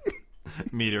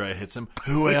 Meteorite hits him.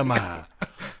 Who am I?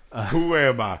 Who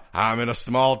am I? I'm in a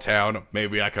small town.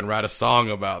 Maybe I can write a song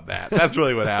about that. That's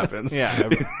really what happens. Yeah.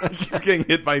 He's getting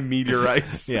hit by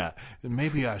meteorites. Yeah.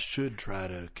 Maybe I should try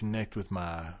to connect with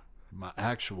my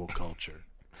actual culture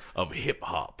Of hip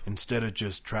hop. instead of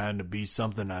just trying to be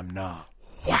something I'm not.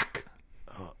 Whack.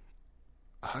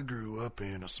 I grew up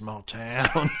in a small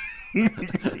town.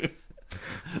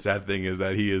 Sad thing is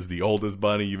that he is the oldest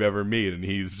bunny you've ever met, and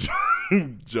he's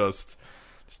just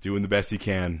doing the best he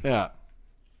can. Yeah.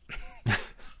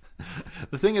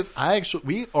 The thing is,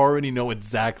 we already know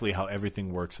exactly how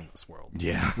everything works in this world.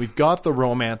 Yeah. We've got the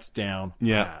romance down.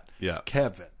 Yeah. pat. Yeah.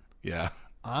 Kevin, Yeah.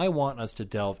 I want us to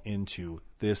delve into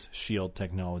this shield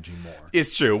technology more.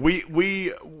 It's true.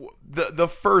 The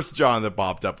first John that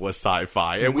popped up was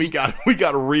sci-fi, and we got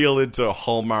real into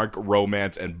Hallmark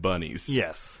romance and bunnies.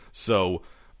 Yes. So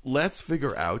let's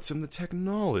figure out some of the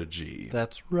technology.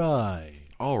 That's right.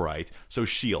 All right. So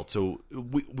shield. So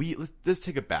let's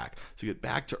take it back. So get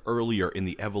back to earlier in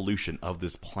the evolution of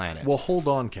this planet. Well, hold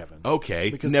on, Kevin.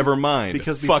 Okay. Never mind.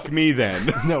 because fuck me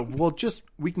then. No,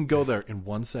 we can go there in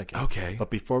 1 second. Okay. But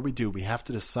before we do, we have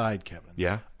to decide, Kevin.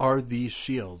 Yeah. Are these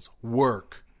shields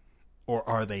work or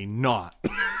are they not?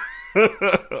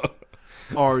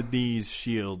 Are these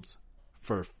shields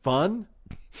for fun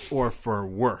or for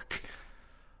work?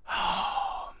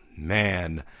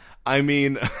 Man. I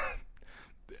mean,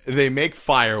 they make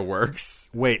fireworks.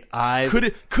 Wait, Could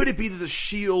it be that the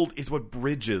shield is what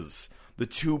bridges the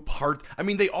two parts? I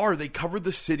mean, they cover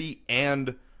the city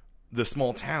and the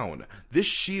small town. This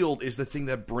shield is the thing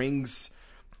that brings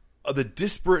the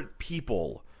disparate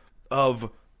people of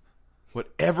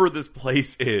whatever this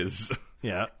place is.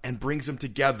 Yeah. And brings them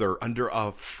together under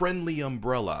a friendly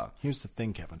umbrella. Here's the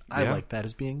thing, Kevin. I Yeah. like that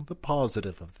as being the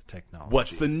positive of the technology.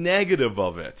 What's the negative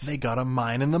of it? They got a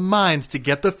mine in the mines to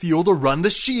get the fuel to run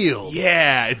the shield.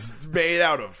 Yeah, it's made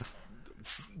out of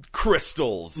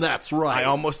crystals. That's right. I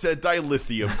almost said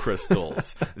dilithium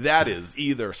crystals. That is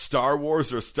either Star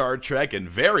Wars or Star Trek, and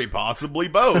very possibly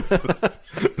both.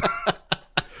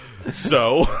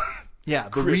 So, Yeah,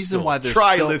 the reason why there's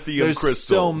Trilithium so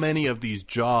crystals. many of these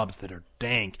jobs that are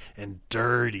dank and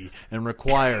dirty and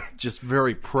require just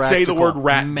very practical Say the word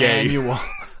rat gay.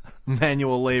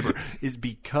 manual labor is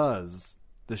because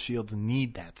the shields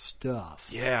need that stuff.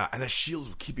 yeah, and the shield's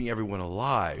keeping everyone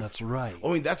alive. That's right. I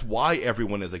mean, that's why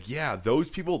everyone is like, yeah, those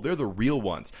people, they're the real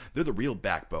ones. They're the real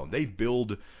backbone. They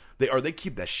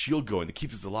keep that shield going. That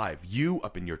keeps us alive. You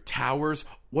up in your towers,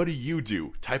 what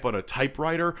do? Type on a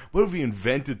typewriter? What if we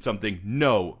invented something?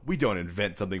 No, we don't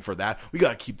invent something for that. We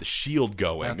got to keep the shield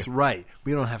going. That's right.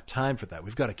 We don't have time for that.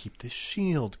 We've got to keep this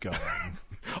shield going.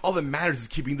 All that matters is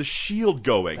keeping the shield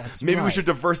going. Maybe we right. should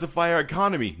diversify our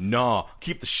economy. Nah,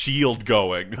 keep the shield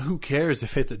going. Who cares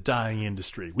if it's a dying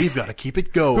industry? We've got to keep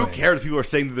it going. Who cares if people are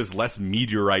saying that there's less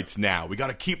meteorites now? We got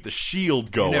to keep the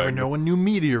shield going. You never know when new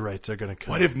meteorites are going to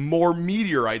come. What if more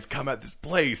meteorites come at this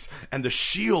place and the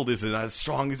shield isn't as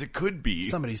strong as it could be?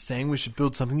 Somebody's saying we should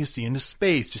build something to see into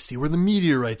space to see where the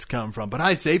meteorites come from, but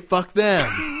I say fuck them.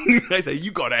 I say,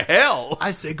 you go to hell.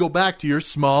 I say go back to your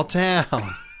small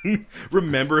town.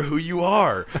 Remember who you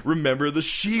are. Remember the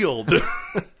shield.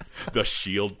 The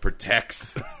shield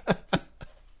protects.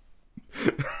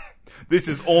 This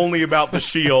is only about the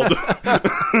shield.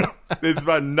 This is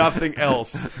about nothing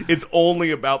else. It's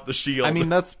only about the shield. I mean,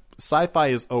 that's sci-fi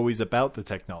is always about the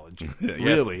technology. Yes.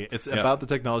 Really, it's about the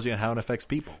technology and how it affects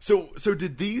people. So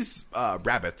did these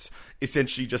rabbits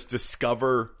essentially just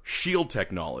discover shield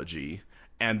technology,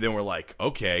 and then we're like,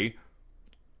 okay,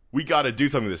 we got to do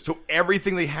something with this. So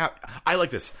everything they have, I like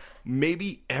this.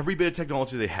 Maybe every bit of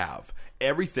technology they have,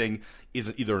 everything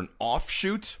is either an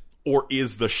offshoot or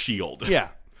is the shield. Yeah.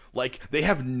 Like they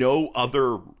have no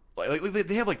other. Like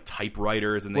they have like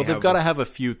typewriters and Well, they've got to have a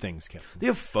few things, Kevin. They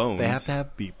have phones. They have to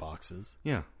have beatboxes.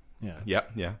 Yeah. Yeah. Yeah.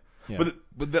 Yeah. Yeah.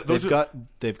 But those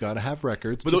They've got to have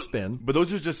records to spin. But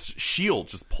those are just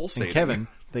shields, just pulsating. And Kevin,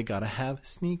 they got to have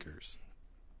sneakers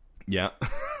Yeah.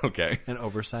 Okay. and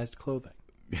oversized clothing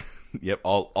Yep.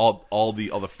 All the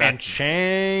and fats.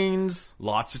 chains.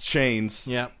 Lots of chains.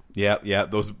 Yeah. Yeah.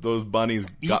 Those bunnies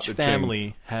got Each the family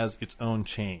chains. has its own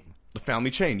chain. The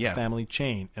family chain. Yeah. Family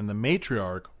chain, and the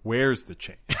matriarch wears the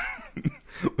chain.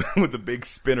 With the big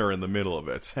spinner in the middle of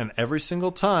it. And every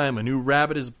single time a new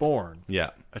rabbit is born,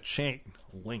 Yeah. a chain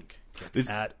link gets This-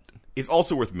 added. It's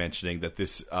also worth mentioning that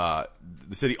this the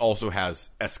city also has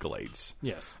Escalades.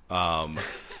 Yes.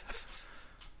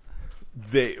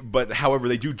 However,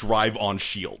 they do drive on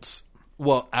shields.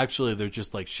 Well, actually, they're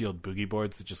just like shield boogie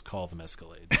boards that just call them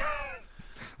Escalades.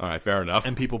 All right, fair enough.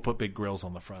 And people put big grills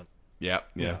on the front. Yeah,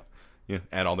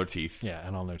 and on their teeth. Yeah,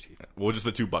 and on their teeth. Well, just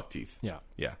the 2 buck teeth. Yeah.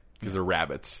 Yeah, because they're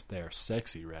rabbits. They're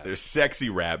sexy rabbits. They're sexy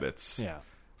rabbits. Yeah.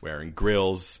 Wearing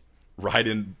grills,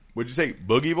 riding, what'd you say,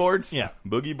 boogie boards? Yeah.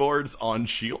 Boogie boards on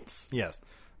shields? Yes.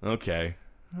 Okay.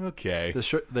 They're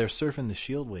surfing the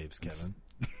shield waves, Kevin.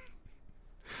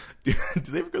 Do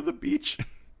they ever go to the beach?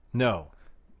 No,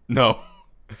 No.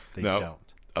 they No.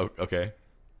 don't. Oh, okay.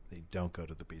 They don't go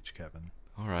to the beach, Kevin.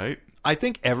 All right. I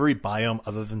think every biome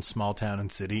other than small town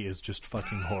and city is just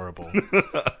fucking horrible.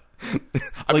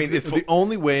 I mean, it's the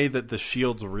only way that the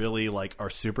shields really like are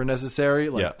super necessary,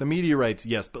 like Yeah. the meteorites,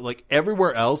 yes, but like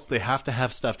everywhere else, they have to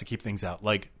have stuff to keep things out,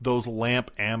 like those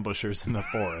lamp ambushers in the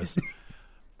forest,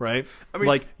 right? I mean,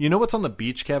 like you know what's on the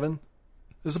beach, Kevin?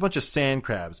 There's a bunch of sand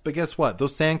crabs, but guess what?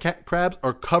 Those sand crabs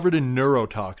are covered in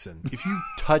neurotoxin. If you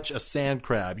touch a sand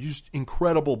crab, you just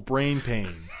incredible brain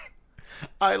pain.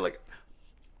 I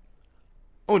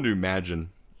want to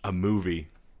imagine a movie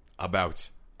about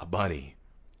a bunny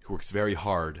who works very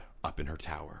hard up in her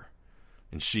tower.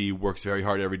 And she works very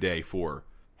hard every day for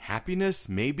happiness,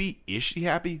 maybe? Is she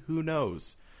happy? Who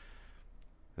knows?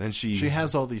 And then she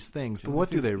has all these things, but what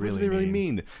do they really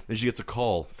mean? Then she gets a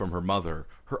call from her mother.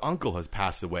 Her uncle has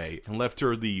passed away and left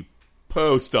her the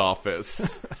post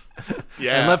office.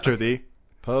 Yeah. And left her the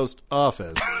post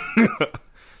office.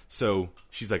 So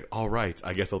she's like, all right,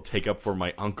 I guess I'll take up for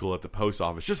my uncle at the post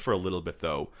office, just for a little bit,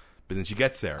 though. But then she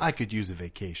gets there. I could use a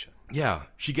vacation. Yeah,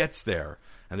 she gets there,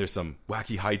 and there's some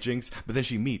wacky hijinks, but then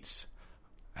she meets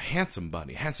a handsome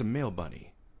male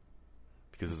bunny,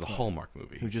 because it's a Hallmark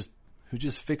movie. Who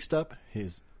just fixed up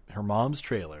her mom's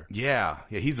trailer. Yeah,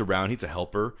 he's around, he's a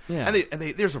helper. Yeah. And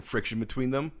there's some friction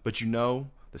between them, but you know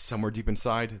that somewhere deep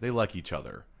inside, they like each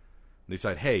other. And they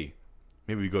decide, hey,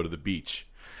 maybe we go to the beach.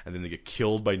 And then they get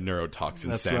killed by neurotoxin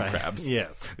That's sand right. crabs.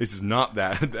 Yes. This is not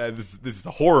that. This is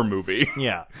a horror movie.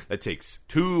 Yeah. That takes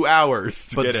 2 hours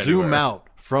to But get zoom anywhere. out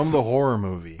from the horror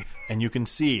movie, and you can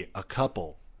see a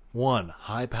couple, one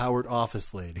high-powered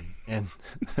office lady and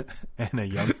a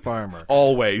young farmer.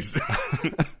 Always.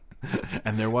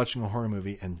 And they're watching a horror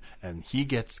movie, and he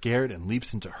gets scared and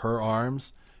leaps into her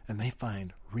arms, and they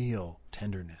find real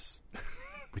tenderness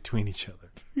between each other.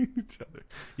 Each other.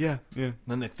 Yeah. And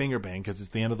then they finger bang because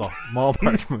it's the end of the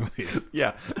Hallmark movie.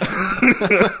 Yeah.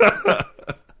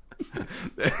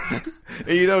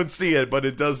 And you don't see it, but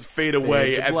it does fade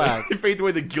away. to black. It fades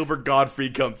away. The Gilbert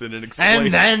Gottfried comes in and explains.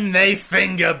 And then they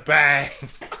finger bang.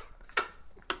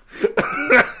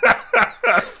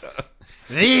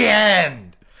 The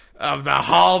end of the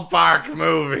Hallmark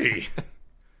movie.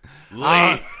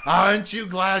 Aren't you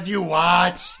glad you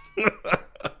watched?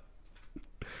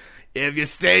 If you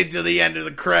stayed to the end of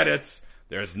the credits,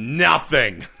 there's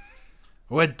nothing.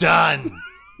 We're done.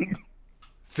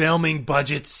 Filming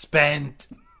budget spent.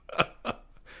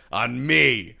 On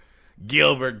me,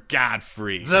 Gilbert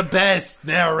Gottfried. The best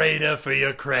narrator for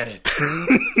your credits.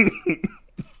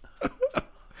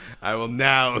 I will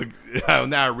now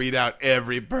read out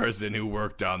every person who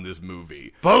worked on this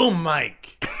movie. Boom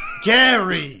Mike.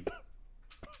 Gary.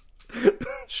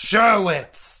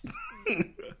 Sherwitz.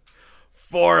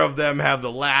 4 of them have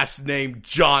the last name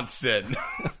Johnson.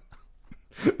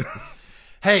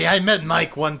 Hey, I met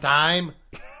Mike one time.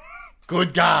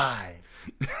 Good guy.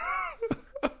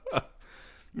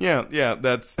 Yeah,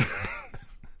 that's...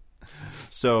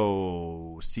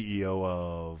 So, CEO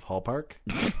of Hall Park?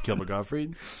 Gilbert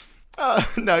Gottfried?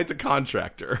 No, it's a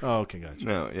contractor. Oh, okay, gotcha.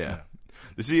 No, yeah.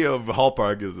 The CEO of Hall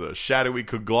Park is a shadowy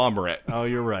conglomerate. Oh,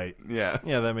 you're right. Yeah.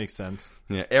 Yeah, that makes sense.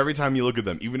 Yeah, every time you look at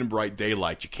them, even in bright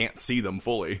daylight, you can't see them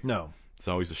fully. No, It's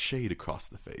always a shade across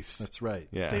the face. that's right.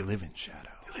 Yeah. They live in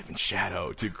shadow. They live in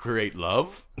shadow to create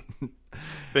love.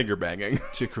 Finger banging.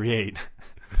 To create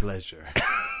pleasure.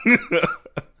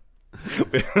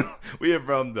 We are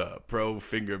from the Pro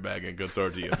Finger Bagging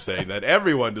Consortium saying that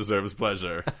everyone deserves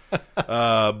pleasure.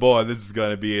 Boy, this is going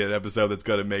to be an episode that's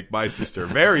going to make my sister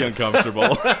very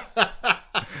uncomfortable.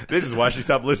 This is why she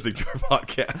stopped listening to our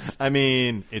podcast. I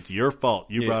mean, it's your fault.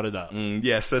 You brought it up.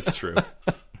 Yes, that's true.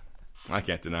 I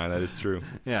can't deny that is true.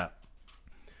 Yeah.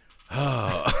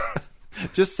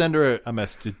 Just send her a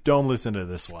message. Don't listen to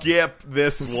this one. Skip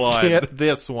this one. Skip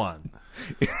this one.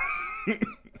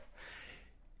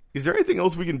 Is there anything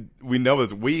else we know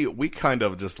that we kind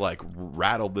of just like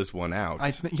rattled this one out?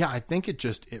 I think it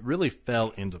really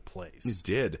fell into place. It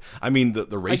did. I mean, the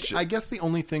race. I guess the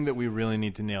only thing that we really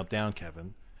need to nail down,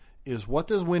 Kevin, is what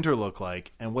does winter look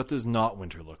like and what does not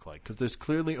winter look like? Because there's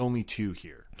clearly only 2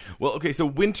 here. Well, okay, so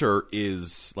winter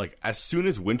is like as soon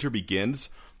as winter begins,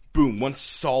 boom, one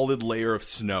solid layer of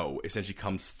snow essentially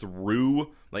comes through.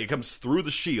 Like it comes through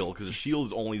the shield because the shield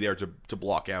is only there to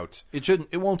block out.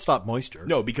 It won't stop moisture.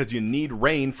 No, because you need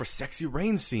rain for sexy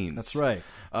rain scenes. That's right.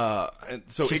 And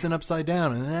so Kissing upside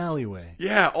down in an alleyway.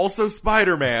 Yeah, also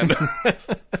Spider-Man.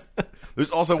 There's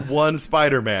also one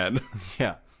Spider-Man.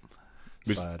 Yeah.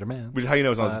 Spider-Man. Which is how you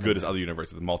know it's not as good as other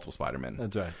universes with multiple Spider-Men.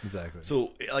 That's right. Exactly.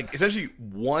 So, like, essentially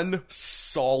one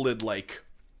solid,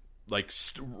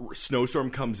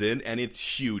 snowstorm comes in, and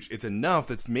it's huge. It's enough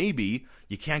that maybe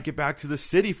you can't get back to the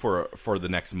city for the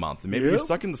next month. And maybe you're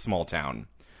stuck in the small town.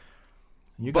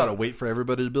 You got to wait for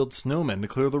everybody to build snowmen to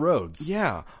clear the roads.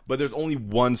 Yeah, but there's only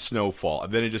one snowfall,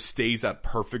 and then it just stays that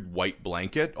perfect white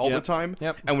blanket all the time.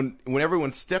 Yep. And when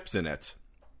everyone steps in it,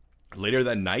 later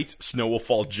that night, snow will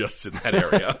fall just in that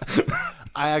area.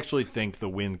 I actually think the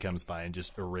wind comes by and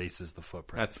just erases the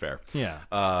footprint. That's fair. Yeah.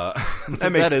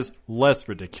 That is less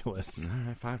ridiculous. All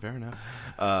right, fine, fair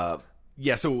enough.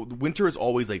 Yeah, so winter is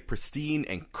always like pristine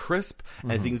and crisp,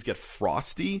 and things get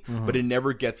frosty, but it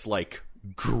never gets like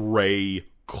gray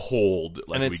cold.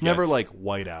 And it's never like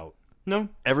white out. No,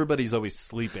 everybody's always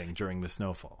sleeping during the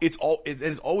snowfall. It's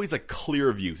always like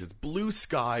clear views. It's blue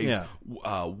skies,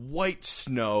 white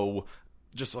snow,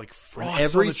 just like frost. And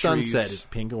every on the sunset trees. is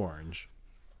pink orange.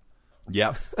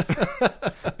 Yep.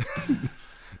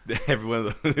 Everyone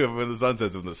of the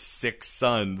sunsets of the 6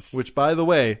 suns. Which, by the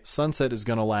way, sunset is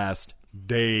going to last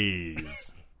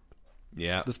days.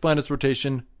 Yeah. This planet's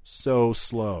rotation so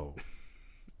slow.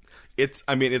 It's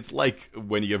like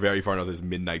when you get very far north, there's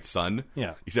midnight sun.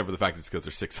 Yeah. Except for the fact it's because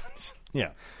there's 6 suns. Yeah.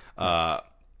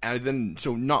 And then,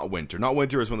 so not winter. Not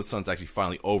winter is when the sun's actually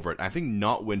finally over it. I think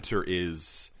not winter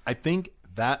is... I think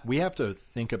that we have to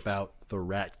think about the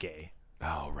rat gay.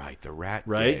 Oh, right. The rat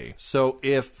right? gay. So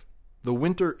if the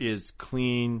winter is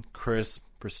clean, crisp,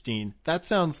 pristine, that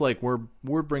sounds like we're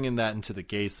bringing that into the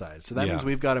gay side. So that means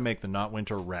we've got to make the not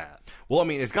winter rat. Well, I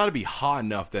mean, it's got to be hot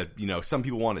enough that, some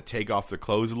people want to take off their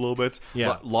clothes a little bit.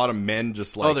 Yeah. A lot of men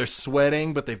just like... Oh, they're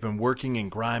sweating, but they've been working in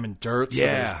grime and dirt, so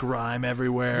there's grime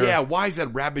everywhere. Yeah, why is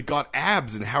that rabbit got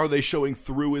abs, and how are they showing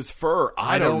through his fur?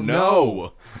 I don't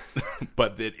know.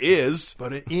 But it is.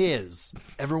 But it is.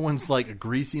 Everyone's like a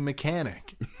greasy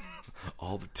mechanic.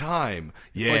 All the time.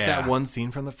 Yeah. It's like that one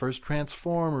scene from the first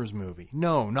Transformers movie.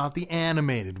 No, not the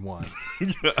animated one.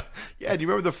 Yeah, do you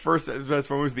remember the first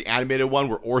Transformers, the animated one,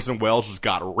 where Orson Welles just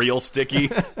got real sticky?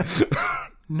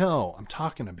 No, I'm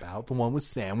talking about the one with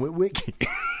Sam Witwicky.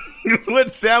 When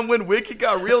Sam Witwicky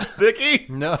got real sticky?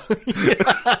 No.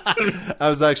 I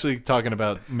was actually talking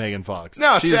about Megan Fox.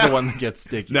 No, she's Sam- the one that gets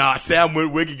sticky. Nah, Sam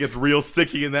Witwicky gets real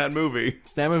sticky in that movie.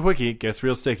 Sam Witwicky Gets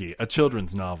Real Sticky, a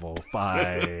children's novel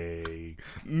by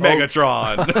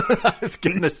Megatron. I was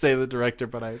going to say the director,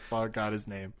 but I forgot his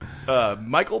name.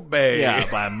 Michael Bay. Yeah,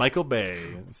 by Michael Bay.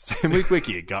 Sam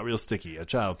Witwicky Got Real Sticky, a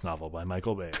child's novel by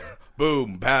Michael Bay.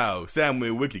 Boom, pow. Sam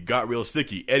Witwicky got real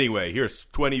sticky. Anyway, here's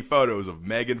 20 photos of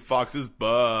Megan Fox's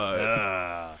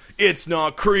butt. It's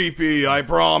not creepy, I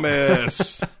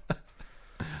promise.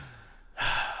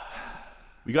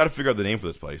 We got to figure out the name for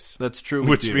this place. That's true.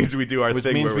 Which means we do our Which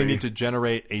thing means where we we- need to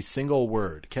generate a single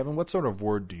word. Kevin, what sort of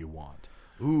word do you want?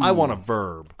 I want a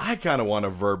verb. I kind of want a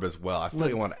verb as well. I feel like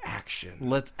I want action.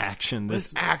 Let's action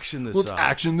this. Let's action this Let's up.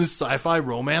 action this sci-fi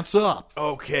romance up.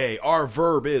 Okay, our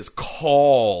verb is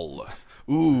call.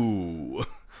 Ooh,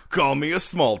 call me a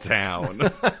small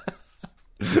town.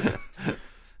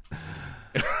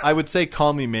 I would say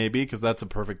Call Me Maybe, because that's a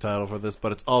perfect title for this,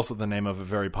 but it's also the name of a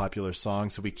very popular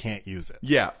song, so we can't use it.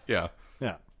 Yeah. Yeah.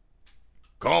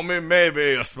 Call me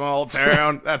maybe a small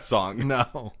town. That song.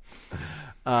 No.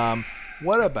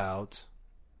 What about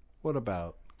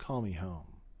Call Me Home?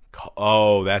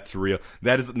 Oh, that's real.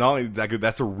 That is not only that good.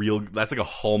 That's like a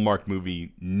Hallmark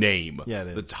movie name. Yeah, it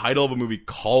is. The title of a movie,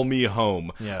 Call Me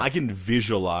Home. Yeah. I can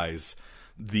visualize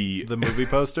the movie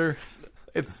poster?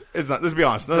 It's not. Let's be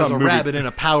honest. There's a rabbit in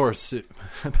a power suit.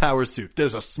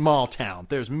 There's a small town.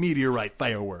 There's meteorite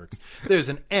fireworks. There's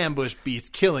an ambush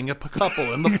beast killing a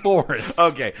couple in the forest.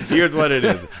 Okay, here's what it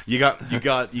is. You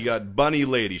got Bunny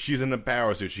Lady. She's in a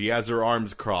power suit. She has her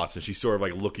arms crossed and she's sort of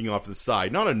like looking off to the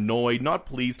side, not annoyed, not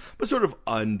pleased, but sort of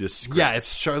undiscreet. Yeah,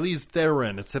 it's Charlize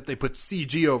Theron, except they put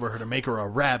CG over her to make her a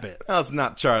rabbit. Well, it's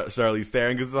not Charlize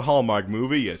Theron because it's a Hallmark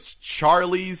movie. It's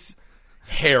Charlie's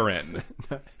Heron.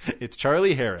 It's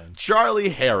Charlie Heron. Charlie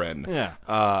Heron.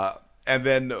 Yeah. And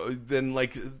then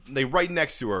like they right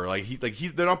next to her,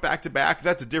 they're not back to back.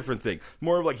 That's a different thing.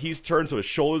 More of like he's turned so his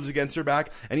shoulders against her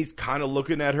back, and he's kind of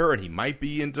looking at her, and he might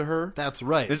be into her. That's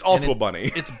right. There's also And a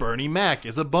bunny. It's Bernie Mac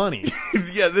is a bunny.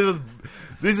 Yeah,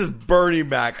 this is Bernie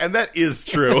Mac, and that is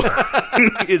true.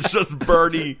 It's just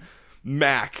Bernie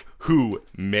Mac who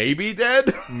may be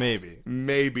dead, Maybe.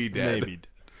 maybe dead. Maybe.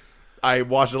 I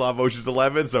watched a lot of Ocean's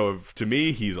 11, so to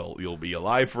me, he'll be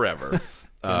alive forever.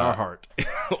 In our heart.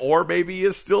 Or maybe he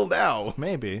is still now.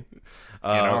 Maybe. In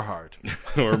our heart.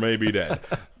 Or maybe dead.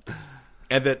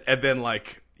 And then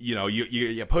like, you know,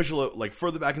 you push a little like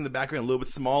further back in the background, a little bit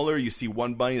smaller, you see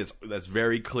one bunny that's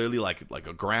very clearly like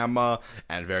a grandma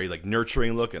and very like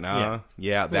nurturing looking. That.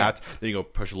 Then you go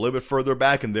push a little bit further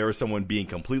back, and there is someone being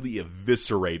completely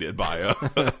eviscerated by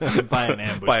By an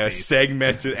ambush by a beast.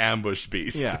 segmented ambush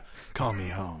beast. Yeah. Call me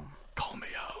home. Call me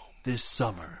home. This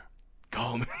summer.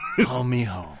 Call me. Call me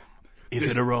home. Is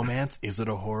it a romance? Is it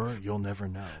a horror? You'll never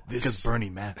know. Because Bernie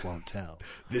Mac won't tell.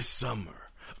 This summer,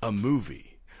 a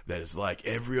movie that is like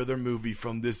every other movie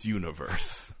from this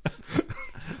universe.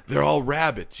 They're all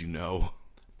rabbits, you know.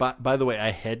 By the way,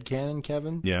 I headcanon,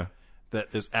 Kevin, Yeah.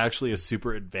 that there's actually a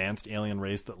super advanced alien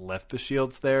race that left the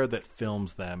shields there that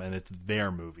films them, and it's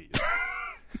their movies.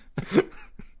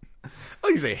 Oh,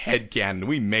 you say headcanon.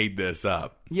 We made this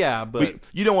up. Yeah, but...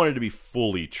 You don't want it to be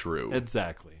fully true.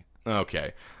 Exactly.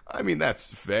 Okay. I mean,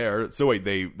 that's fair. So wait,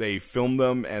 they filmed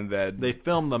them and then... They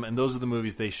film them, and those are the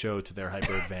movies they show to their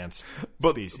hyper-advanced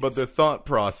species. But the thought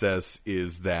process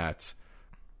is that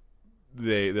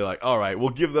they're like, all right, we'll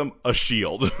give them a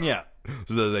shield. Yeah.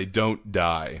 So that they don't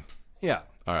die. Yeah.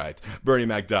 All right. Bernie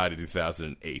Mac died in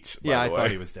 2008. Yeah, by I the thought way.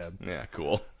 he was dead. Yeah,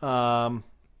 cool.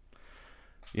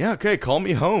 Yeah. Okay, Call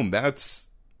Me Home. That's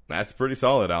pretty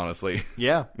solid, honestly.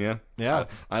 Yeah. Yeah.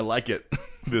 I like it.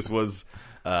 This was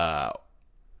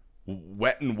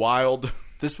wet and wild.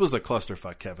 This was a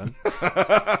clusterfuck, Kevin.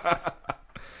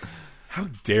 How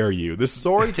dare you? This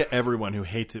Sorry to everyone who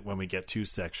hates it when we get too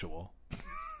sexual.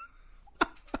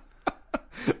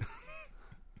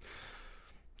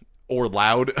 or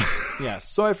loud. Yeah,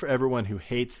 sorry for everyone who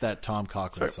hates that Tom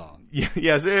Cochrane song.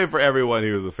 Yes, for everyone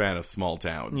who is a fan of small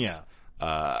towns. Yeah.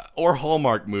 Or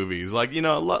Hallmark movies. Like, you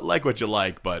know, like what you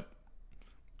like, but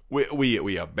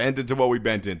we have bent into what we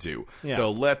bent into. Yeah.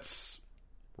 So let's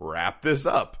wrap this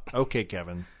up. Okay,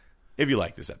 Kevin, If you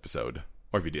like this episode,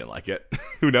 or if you didn't like it,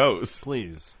 who knows?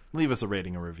 please leave us a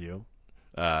rating or review.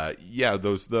 Yeah,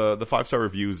 the 5-star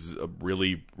reviews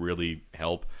really, really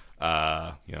help.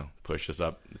 Push us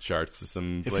up the charts to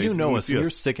some If place you know we us see and you're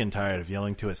sick and tired of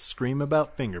yelling to us, scream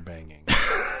about finger banging.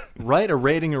 Write a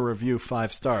rating or review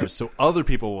 5 stars so other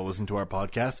people will listen to our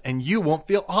podcast and you won't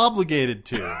feel obligated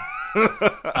to.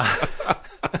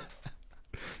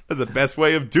 That's the best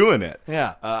way of doing it.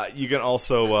 Yeah. You can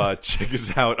also check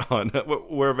us out on.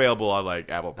 We're available on like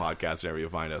Apple Podcasts, wherever you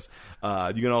find us.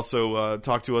 You can also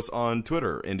talk to us on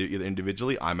Twitter, either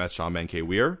individually. I'm at Sean Man K.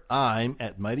 Weir. I'm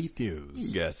at Mighty Fuse. You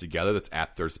can get us together. That's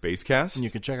at Third Spacecast. And you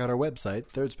can check out our website,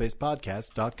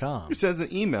 thirdspacepodcast.com. You send us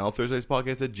an email,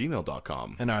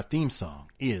 thursdayspodcast@gmail.com. And our theme song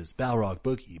is Balrog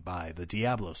Boogie by the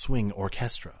Diablo Swing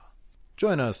Orchestra.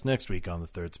 Join us next week on The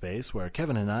Third Space, where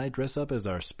Kevin and I dress up as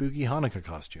our spooky Hanukkah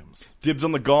costumes. Dibs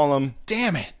on the golem.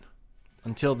 Damn it!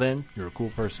 Until then, you're a cool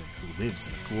person who lives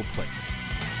in a cool place.